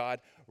Spirit of God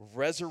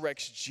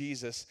resurrects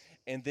Jesus,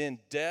 and then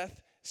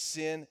death,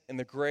 sin, and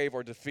the grave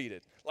are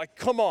defeated. Like,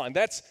 come on,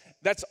 that's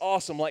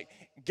awesome. Like,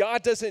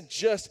 God doesn't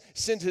just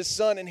send his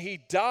son and he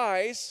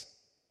dies,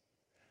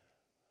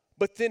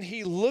 but then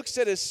he looks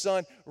at his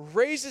son,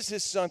 raises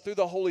his son through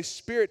the Holy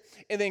Spirit,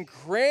 and then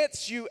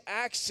grants you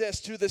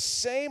access to the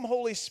same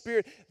Holy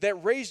Spirit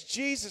that raised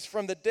Jesus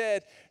from the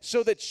dead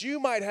so that you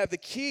might have the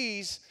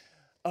keys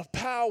of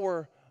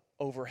power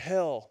over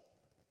hell,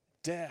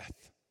 death,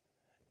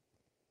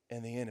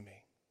 and the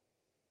enemy.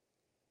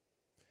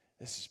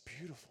 This is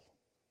beautiful.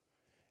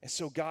 And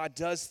so God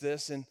does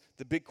this, and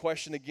the big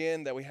question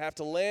again that we have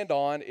to land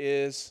on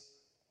is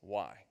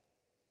why?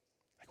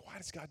 Like, why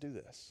does God do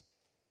this?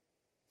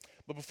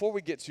 But before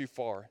we get too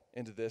far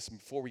into this, and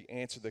before we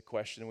answer the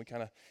question and we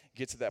kind of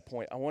get to that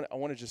point, I want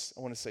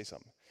to say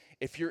something.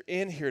 If you're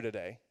in here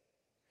today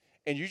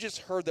and you just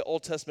heard the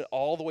Old Testament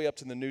all the way up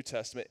to the New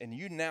Testament, and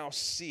you now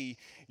see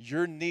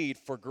your need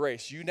for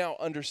grace, you now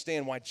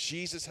understand why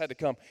Jesus had to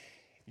come,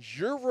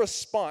 your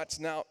response,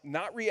 now,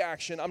 not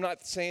reaction, I'm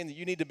not saying that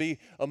you need to be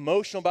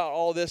emotional about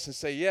all this and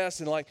say yes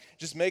and like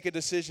just make a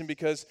decision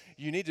because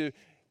you need to.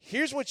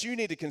 Here's what you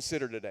need to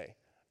consider today.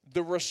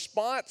 The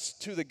response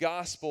to the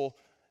gospel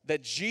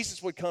that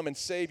Jesus would come and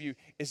save you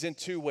is in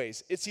two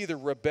ways. It's either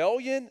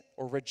rebellion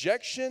or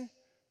rejection,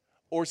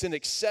 or it's an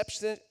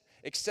exception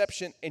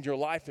and your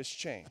life has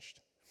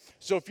changed.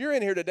 So if you're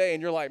in here today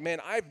and you're like, man,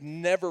 I've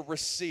never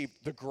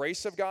received the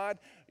grace of God,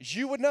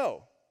 you would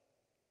know.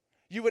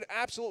 You would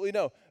absolutely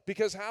know.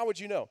 Because how would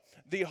you know?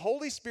 The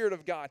Holy Spirit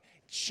of God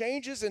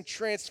changes and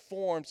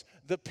transforms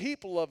the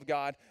people of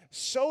God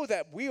so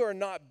that we are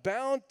not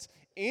bound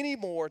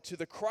anymore to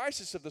the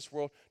crisis of this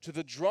world, to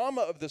the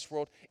drama of this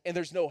world, and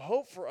there's no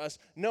hope for us.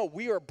 No,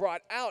 we are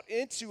brought out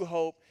into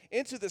hope,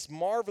 into this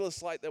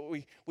marvelous light that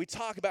we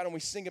talk about and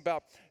we sing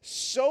about,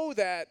 so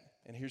that,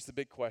 and here's the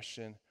big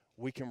question,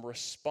 we can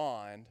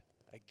respond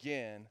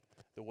again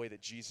the way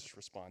that Jesus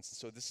responds. And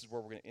so this is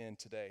where we're going to end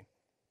today.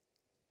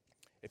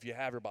 If you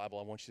have your Bible,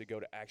 I want you to go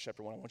to Acts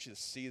chapter 1. I want you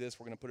to see this.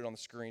 We're going to put it on the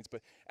screens,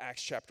 but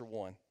Acts chapter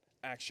 1.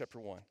 Acts chapter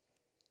 1.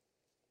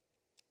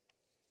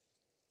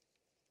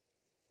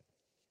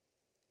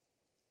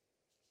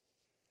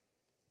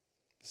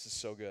 This is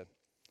so good.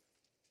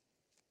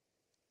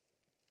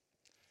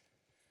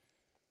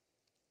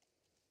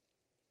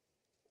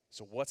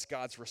 So what's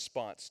God's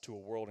response to a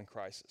world in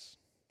crisis?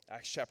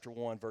 Acts chapter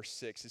 1, verse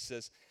 6, it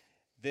says,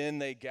 then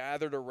they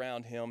gathered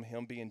around him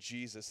being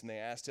Jesus, and they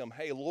asked him,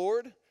 hey,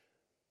 Lord,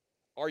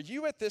 are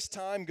you at this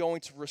time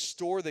going to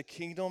restore the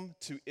kingdom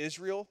to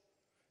Israel?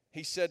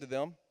 He said to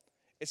them,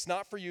 it's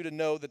not for you to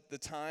know that the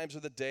times or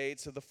the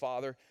dates of the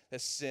Father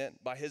has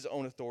sent by his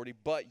own authority,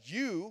 but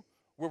you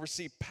will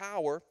receive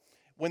power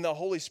when the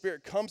Holy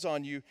Spirit comes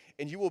on you,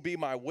 and you will be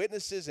my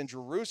witnesses in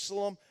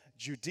Jerusalem,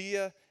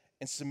 Judea,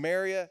 and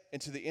Samaria,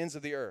 and to the ends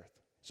of the earth.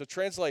 So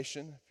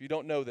translation, if you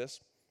don't know this,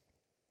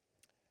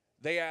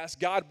 they ask,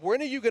 God,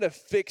 when are you going to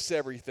fix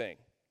everything?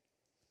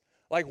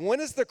 Like, when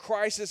is the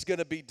crisis going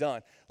to be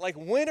done? Like,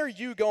 when are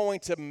you going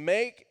to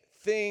make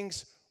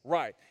things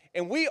right?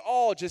 And we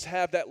all just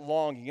have that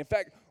longing. In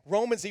fact,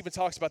 Romans even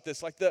talks about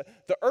this. Like, the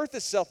earth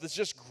itself is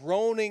just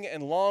groaning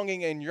and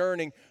longing and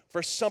yearning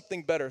for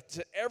something better,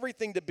 to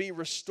everything to be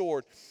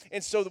restored.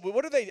 And so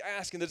what are they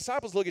asking? The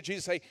disciples look at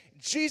Jesus and say,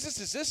 Jesus,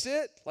 is this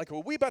it? Like, are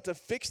we about to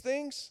fix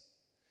things?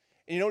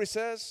 And you know what he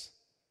says?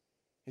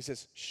 He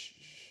says, shh,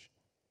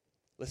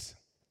 listen,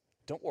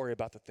 don't worry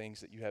about the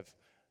things that you have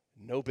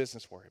no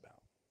business worry about.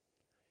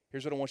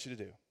 Here's what I want you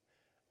to do.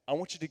 I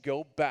want you to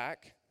go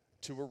back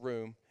to a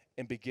room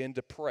and begin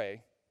to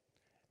pray,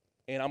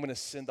 and I'm going to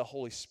send the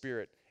Holy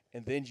Spirit,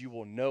 and then you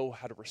will know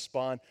how to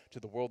respond to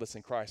the world that's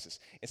in crisis.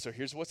 And so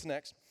here's what's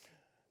next.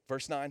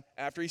 Verse 9,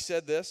 after he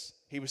said this,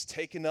 he was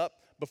taken up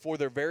before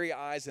their very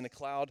eyes in a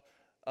cloud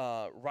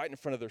right in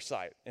front of their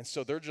sight. And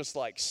so they're just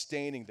like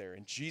standing there,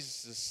 and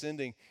Jesus is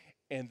ascending,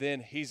 and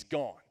then he's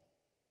gone.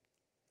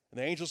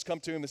 And the angels come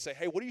to him and say,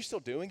 hey, what are you still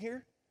doing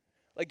here?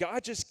 Like,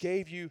 God just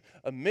gave you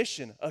a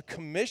mission, a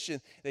commission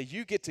that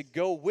you get to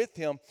go with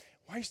him.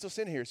 Why are you still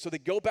sitting here? So they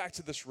go back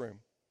to this room.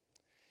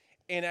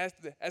 And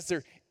as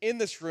they're in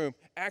this room,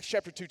 Acts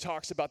chapter 2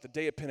 talks about the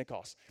day of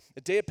Pentecost.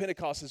 The day of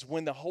Pentecost is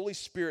when the Holy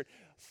Spirit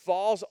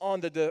falls on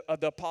the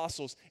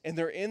apostles, and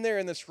they're in there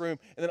in this room,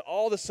 and then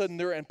all of a sudden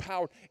they're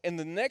empowered. And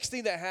the next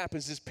thing that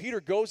happens is Peter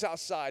goes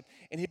outside,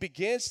 and he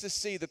begins to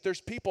see that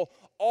there's people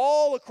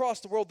all across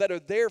the world that are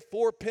there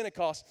for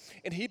Pentecost,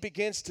 and he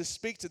begins to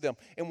speak to them.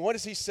 And what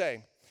does he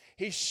say?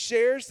 He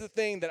shares the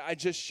thing that I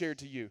just shared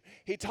to you.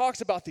 He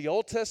talks about the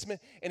Old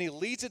Testament, and he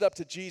leads it up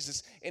to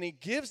Jesus, and he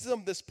gives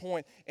them this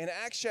point in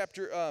Acts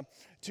chapter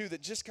 2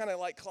 that just kind of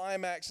like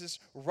climaxes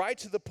right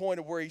to the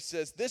point of where he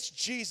says, this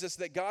Jesus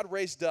that God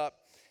raised up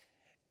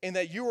and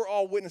that you are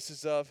all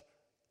witnesses of,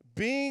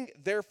 being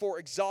therefore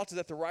exalted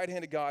at the right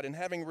hand of God, and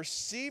having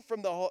received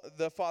from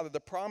the Father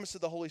the promise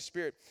of the Holy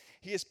Spirit,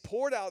 he has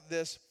poured out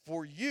this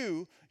for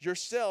you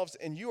yourselves,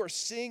 and you are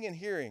seeing and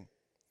hearing.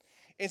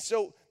 And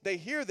so they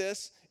hear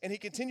this, and he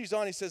continues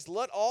on. He says,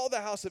 let all the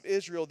house of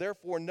Israel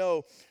therefore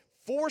know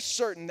for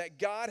certain that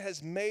God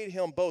has made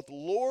him both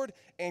Lord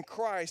and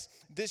Christ,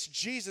 this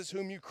Jesus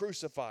whom you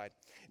crucified.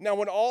 Now,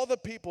 when all the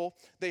people,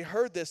 they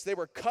heard this, they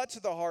were cut to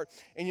the heart.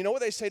 And you know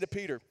what they say to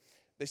Peter?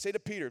 They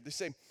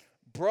say,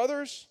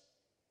 brothers,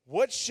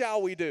 what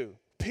shall we do?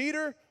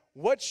 Peter,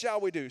 what shall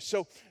we do?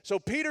 So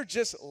Peter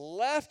just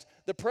left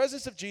the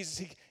presence of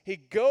Jesus. He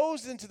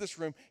goes into this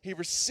room. He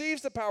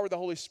receives the power of the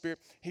Holy Spirit.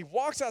 He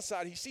walks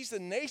outside. He sees the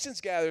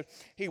nations gathered.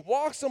 He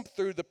walks them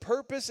through the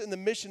purpose and the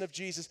mission of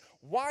Jesus,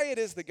 why it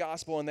is the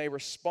gospel, and they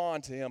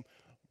respond to him.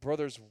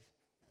 Brothers,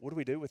 what do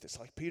we do with this?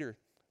 Like Peter,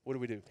 what do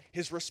we do?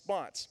 His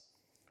response,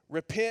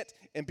 repent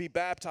and be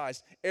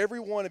baptized, every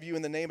one of you,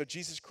 in the name of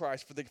Jesus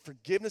Christ for the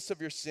forgiveness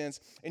of your sins,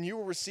 and you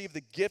will receive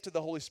the gift of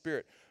the Holy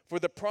Spirit. For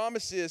the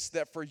promise is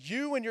that for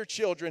you and your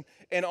children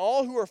and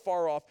all who are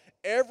far off,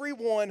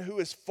 everyone who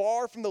is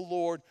far from the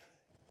Lord,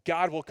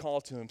 God will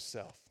call to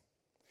himself.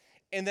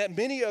 And that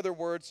many other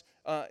words,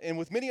 and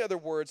with many other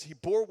words, he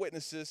bore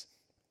witnesses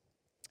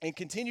and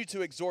continued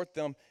to exhort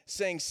them,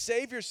 saying,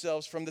 save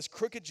yourselves from this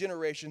crooked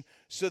generation,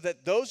 so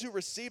that those who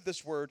received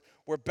this word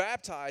were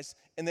baptized,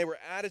 and they were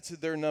added to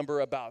their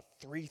number about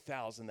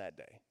 3,000 that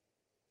day.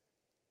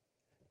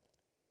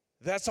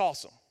 That's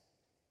awesome.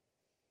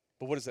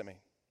 But what does that mean?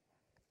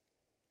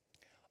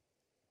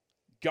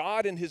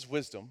 God in his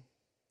wisdom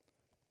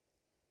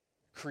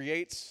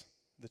creates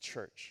the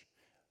church.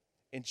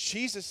 And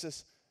Jesus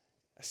has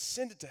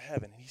ascended to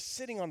heaven, and he's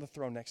sitting on the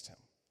throne next to him.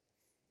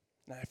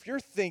 Now, if you're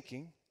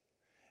thinking,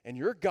 and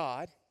you're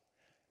God,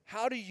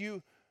 how do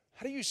you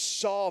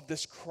solve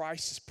this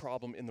crisis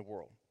problem in the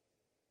world?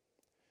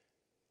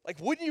 Like,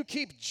 wouldn't you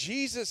keep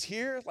Jesus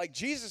here? Like,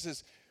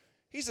 Jesus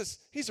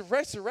he's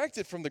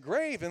resurrected from the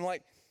grave, and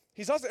like,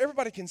 he's also,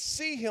 everybody can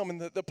see him,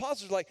 and the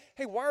apostles are like,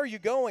 hey, why are you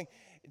going?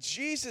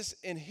 Jesus,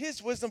 in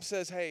his wisdom,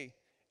 says, hey,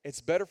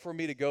 it's better for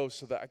me to go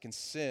so that I can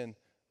send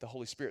the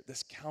Holy Spirit,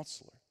 this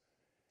counselor.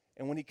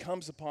 And when he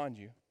comes upon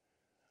you,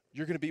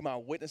 you're going to be my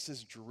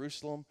witnesses in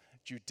Jerusalem,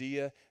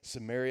 Judea,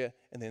 Samaria,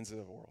 and the ends of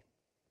the world.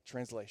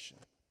 Translation.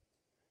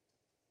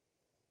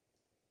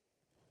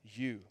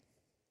 You,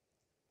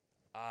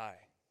 I,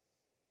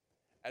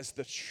 as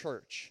the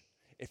church,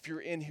 if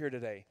you're in here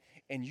today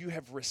and you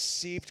have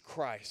received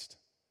Christ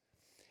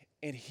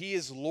and he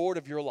is Lord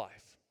of your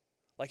life,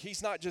 like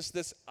he's not just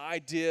this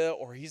idea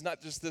or he's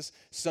not just this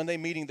Sunday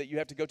meeting that you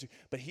have to go to,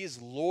 but he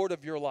is Lord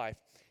of your life.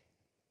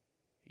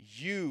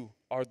 You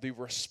are the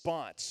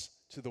response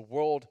to the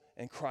world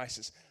and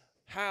crisis.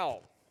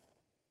 How?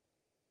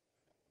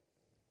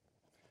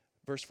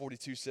 Verse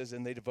 42 says,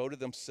 and they devoted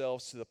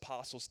themselves to the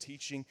apostles'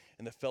 teaching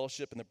and the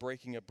fellowship and the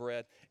breaking of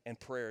bread and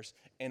prayers.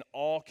 And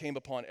all came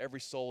upon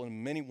every soul,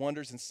 and many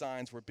wonders and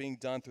signs were being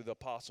done through the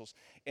apostles.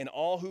 And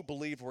all who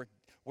believed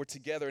were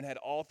together and had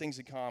all things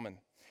in common.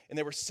 And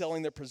they were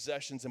selling their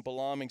possessions and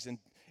belongings and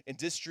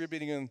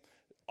distributing them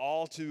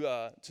all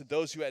to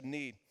those who had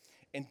need.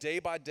 And day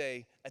by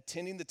day,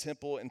 attending the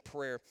temple in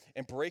prayer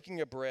and breaking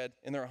of bread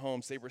in their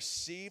homes, they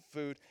received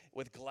food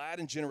with glad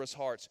and generous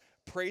hearts,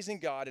 praising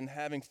God and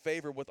having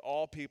favor with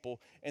all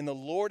people. And the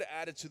Lord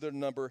added to their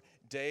number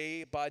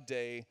day by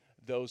day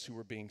those who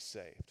were being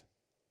saved.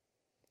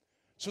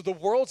 So the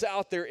world's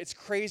out there. It's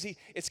crazy.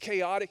 It's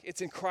chaotic.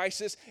 It's in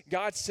crisis.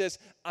 God says,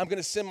 I'm going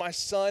to send my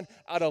son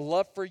out of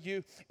love for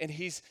you. And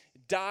he's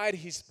died.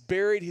 He's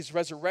buried. He's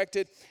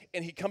resurrected.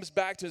 And he comes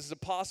back to his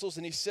apostles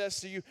and he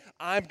says to you,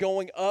 I'm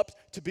going up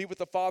to be with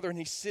the Father. And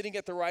he's sitting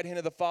at the right hand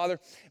of the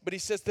Father. But he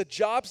says, the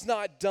job's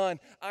not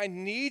done. I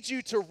need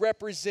you to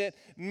represent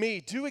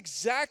me. Do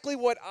exactly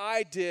what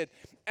I did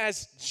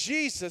as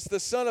Jesus,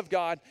 the Son of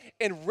God,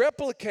 and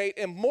replicate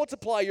and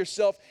multiply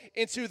yourself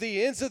into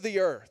the ends of the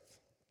earth.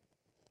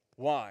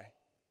 Why?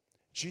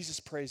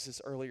 Jesus prays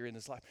this earlier in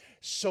his life.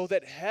 So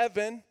that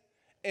heaven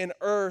and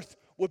earth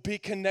would be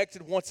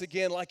connected once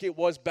again like it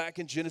was back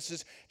in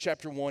Genesis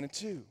chapter 1 and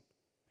 2.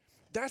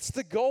 That's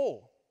the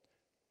goal.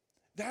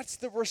 That's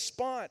the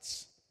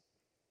response.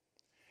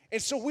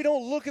 And so we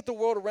don't look at the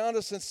world around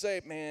us and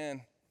say,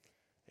 man,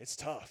 it's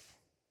tough.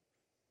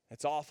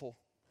 It's awful.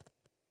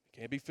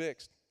 Can't be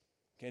fixed.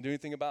 Can't do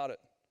anything about it.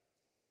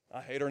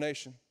 I hate our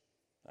nation.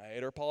 I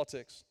hate our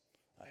politics.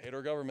 I hate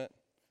our government.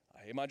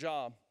 I hate my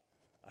job.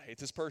 I hate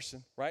this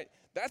person, right?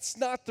 That's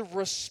not the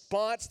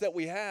response that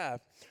we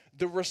have.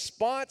 The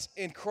response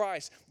in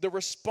Christ, the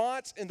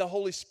response in the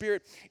Holy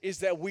Spirit is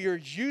that we are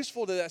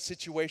useful to that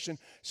situation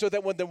so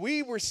that when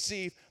we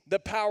receive the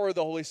power of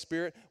the Holy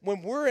Spirit,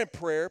 when we're in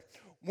prayer,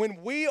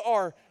 when we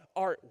are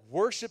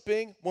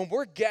worshiping, when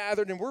we're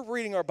gathered and we're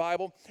reading our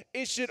Bible,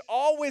 it should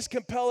always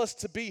compel us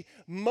to be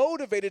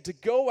motivated to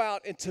go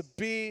out and to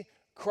be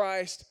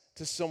Christ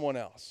to someone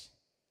else.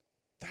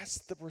 That's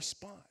the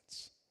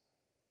response.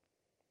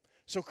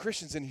 So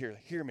Christians in here,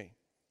 hear me.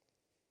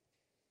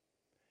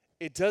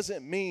 It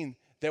doesn't mean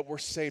that we're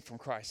saved from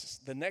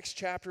crisis. The next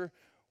chapter,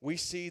 we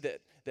see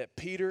that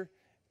Peter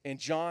and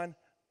John,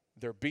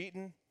 they're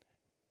beaten,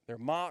 they're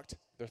mocked,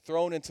 they're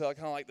thrown into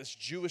kind of like this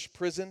Jewish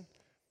prison.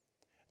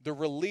 They're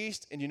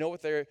released, and you know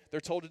what they're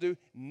told to do?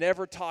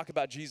 Never talk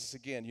about Jesus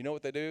again. You know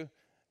what they do?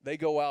 They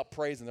go out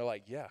praising. They're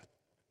like, yeah,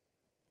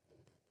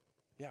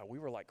 Yeah, we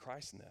were like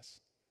Christ in this.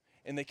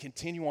 And they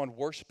continue on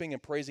worshiping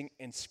and praising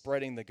and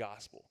spreading the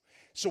gospel.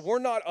 So we're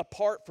not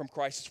apart from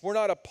crisis. We're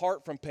not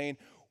apart from pain.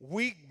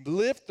 We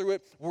live through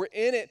it. We're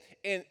in it.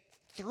 And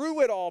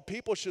through it all,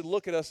 people should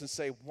look at us and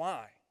say,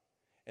 why?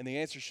 And the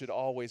answer should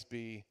always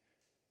be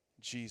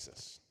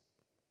Jesus.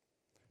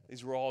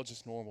 These were all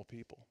just normal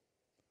people.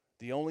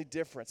 The only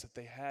difference that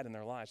they had in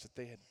their lives, that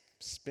they had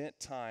spent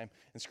time,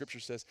 and Scripture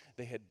says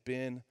they had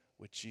been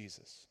with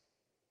Jesus.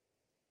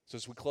 So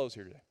as we close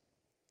here today,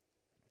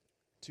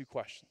 2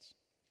 questions.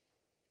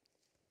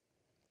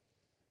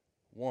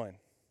 1,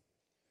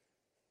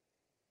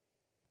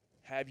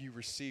 have you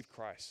received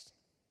Christ?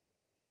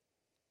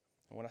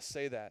 And when I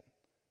say that,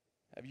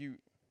 have you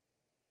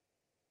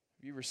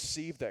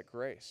received that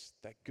grace,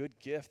 that good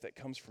gift that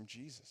comes from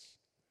Jesus?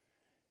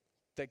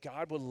 That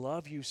God would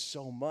love you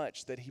so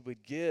much that he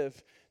would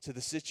give to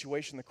the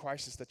situation, the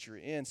crisis that you're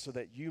in, so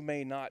that you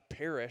may not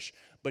perish,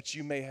 but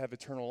you may have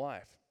eternal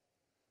life.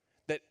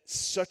 That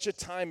such a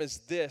time as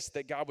this,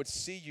 that God would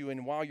see you,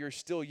 and while you're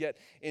still yet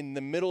in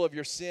the middle of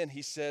your sin,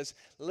 he says,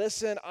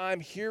 listen, I'm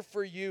here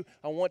for you.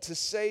 I want to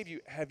save you.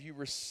 Have you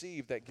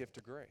received that gift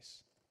of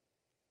grace?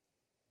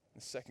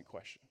 The second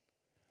question,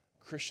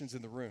 Christians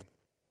in the room,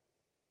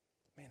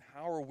 man,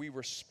 how are we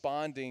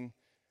responding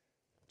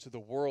to the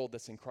world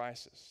that's in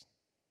crisis?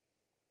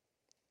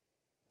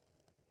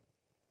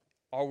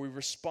 Are we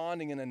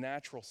responding in a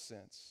natural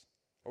sense?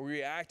 Are we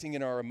reacting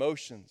in our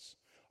emotions?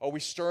 Are we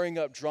stirring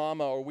up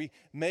drama? Are we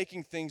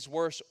making things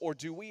worse? Or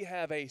do we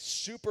have a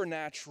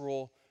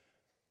supernatural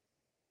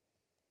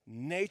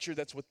nature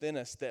that's within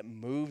us that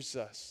moves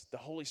us? The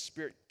Holy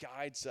Spirit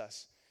guides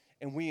us,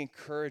 and we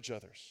encourage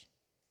others.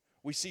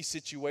 We see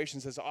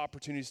situations as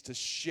opportunities to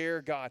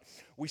share God.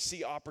 We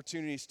see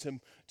opportunities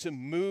to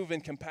move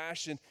in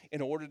compassion in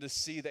order to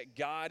see that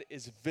God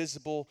is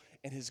visible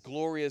and his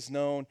glory is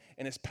known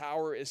and his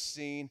power is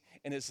seen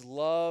and his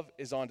love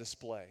is on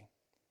display.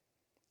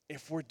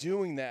 If we're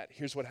doing that,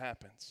 here's what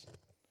happens.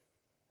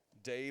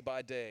 Day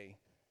by day,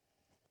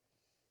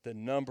 the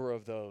number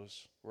of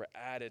those were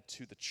added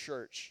to the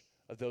church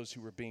of those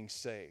who were being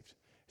saved.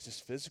 Is this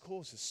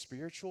physical? Is this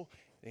spiritual?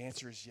 The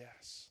answer is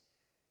yes.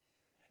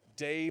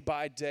 Day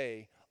by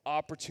day,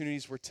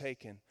 opportunities were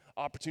taken,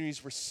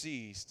 opportunities were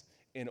seized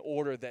in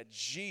order that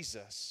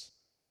Jesus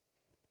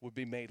would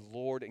be made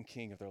Lord and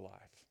King of their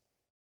life.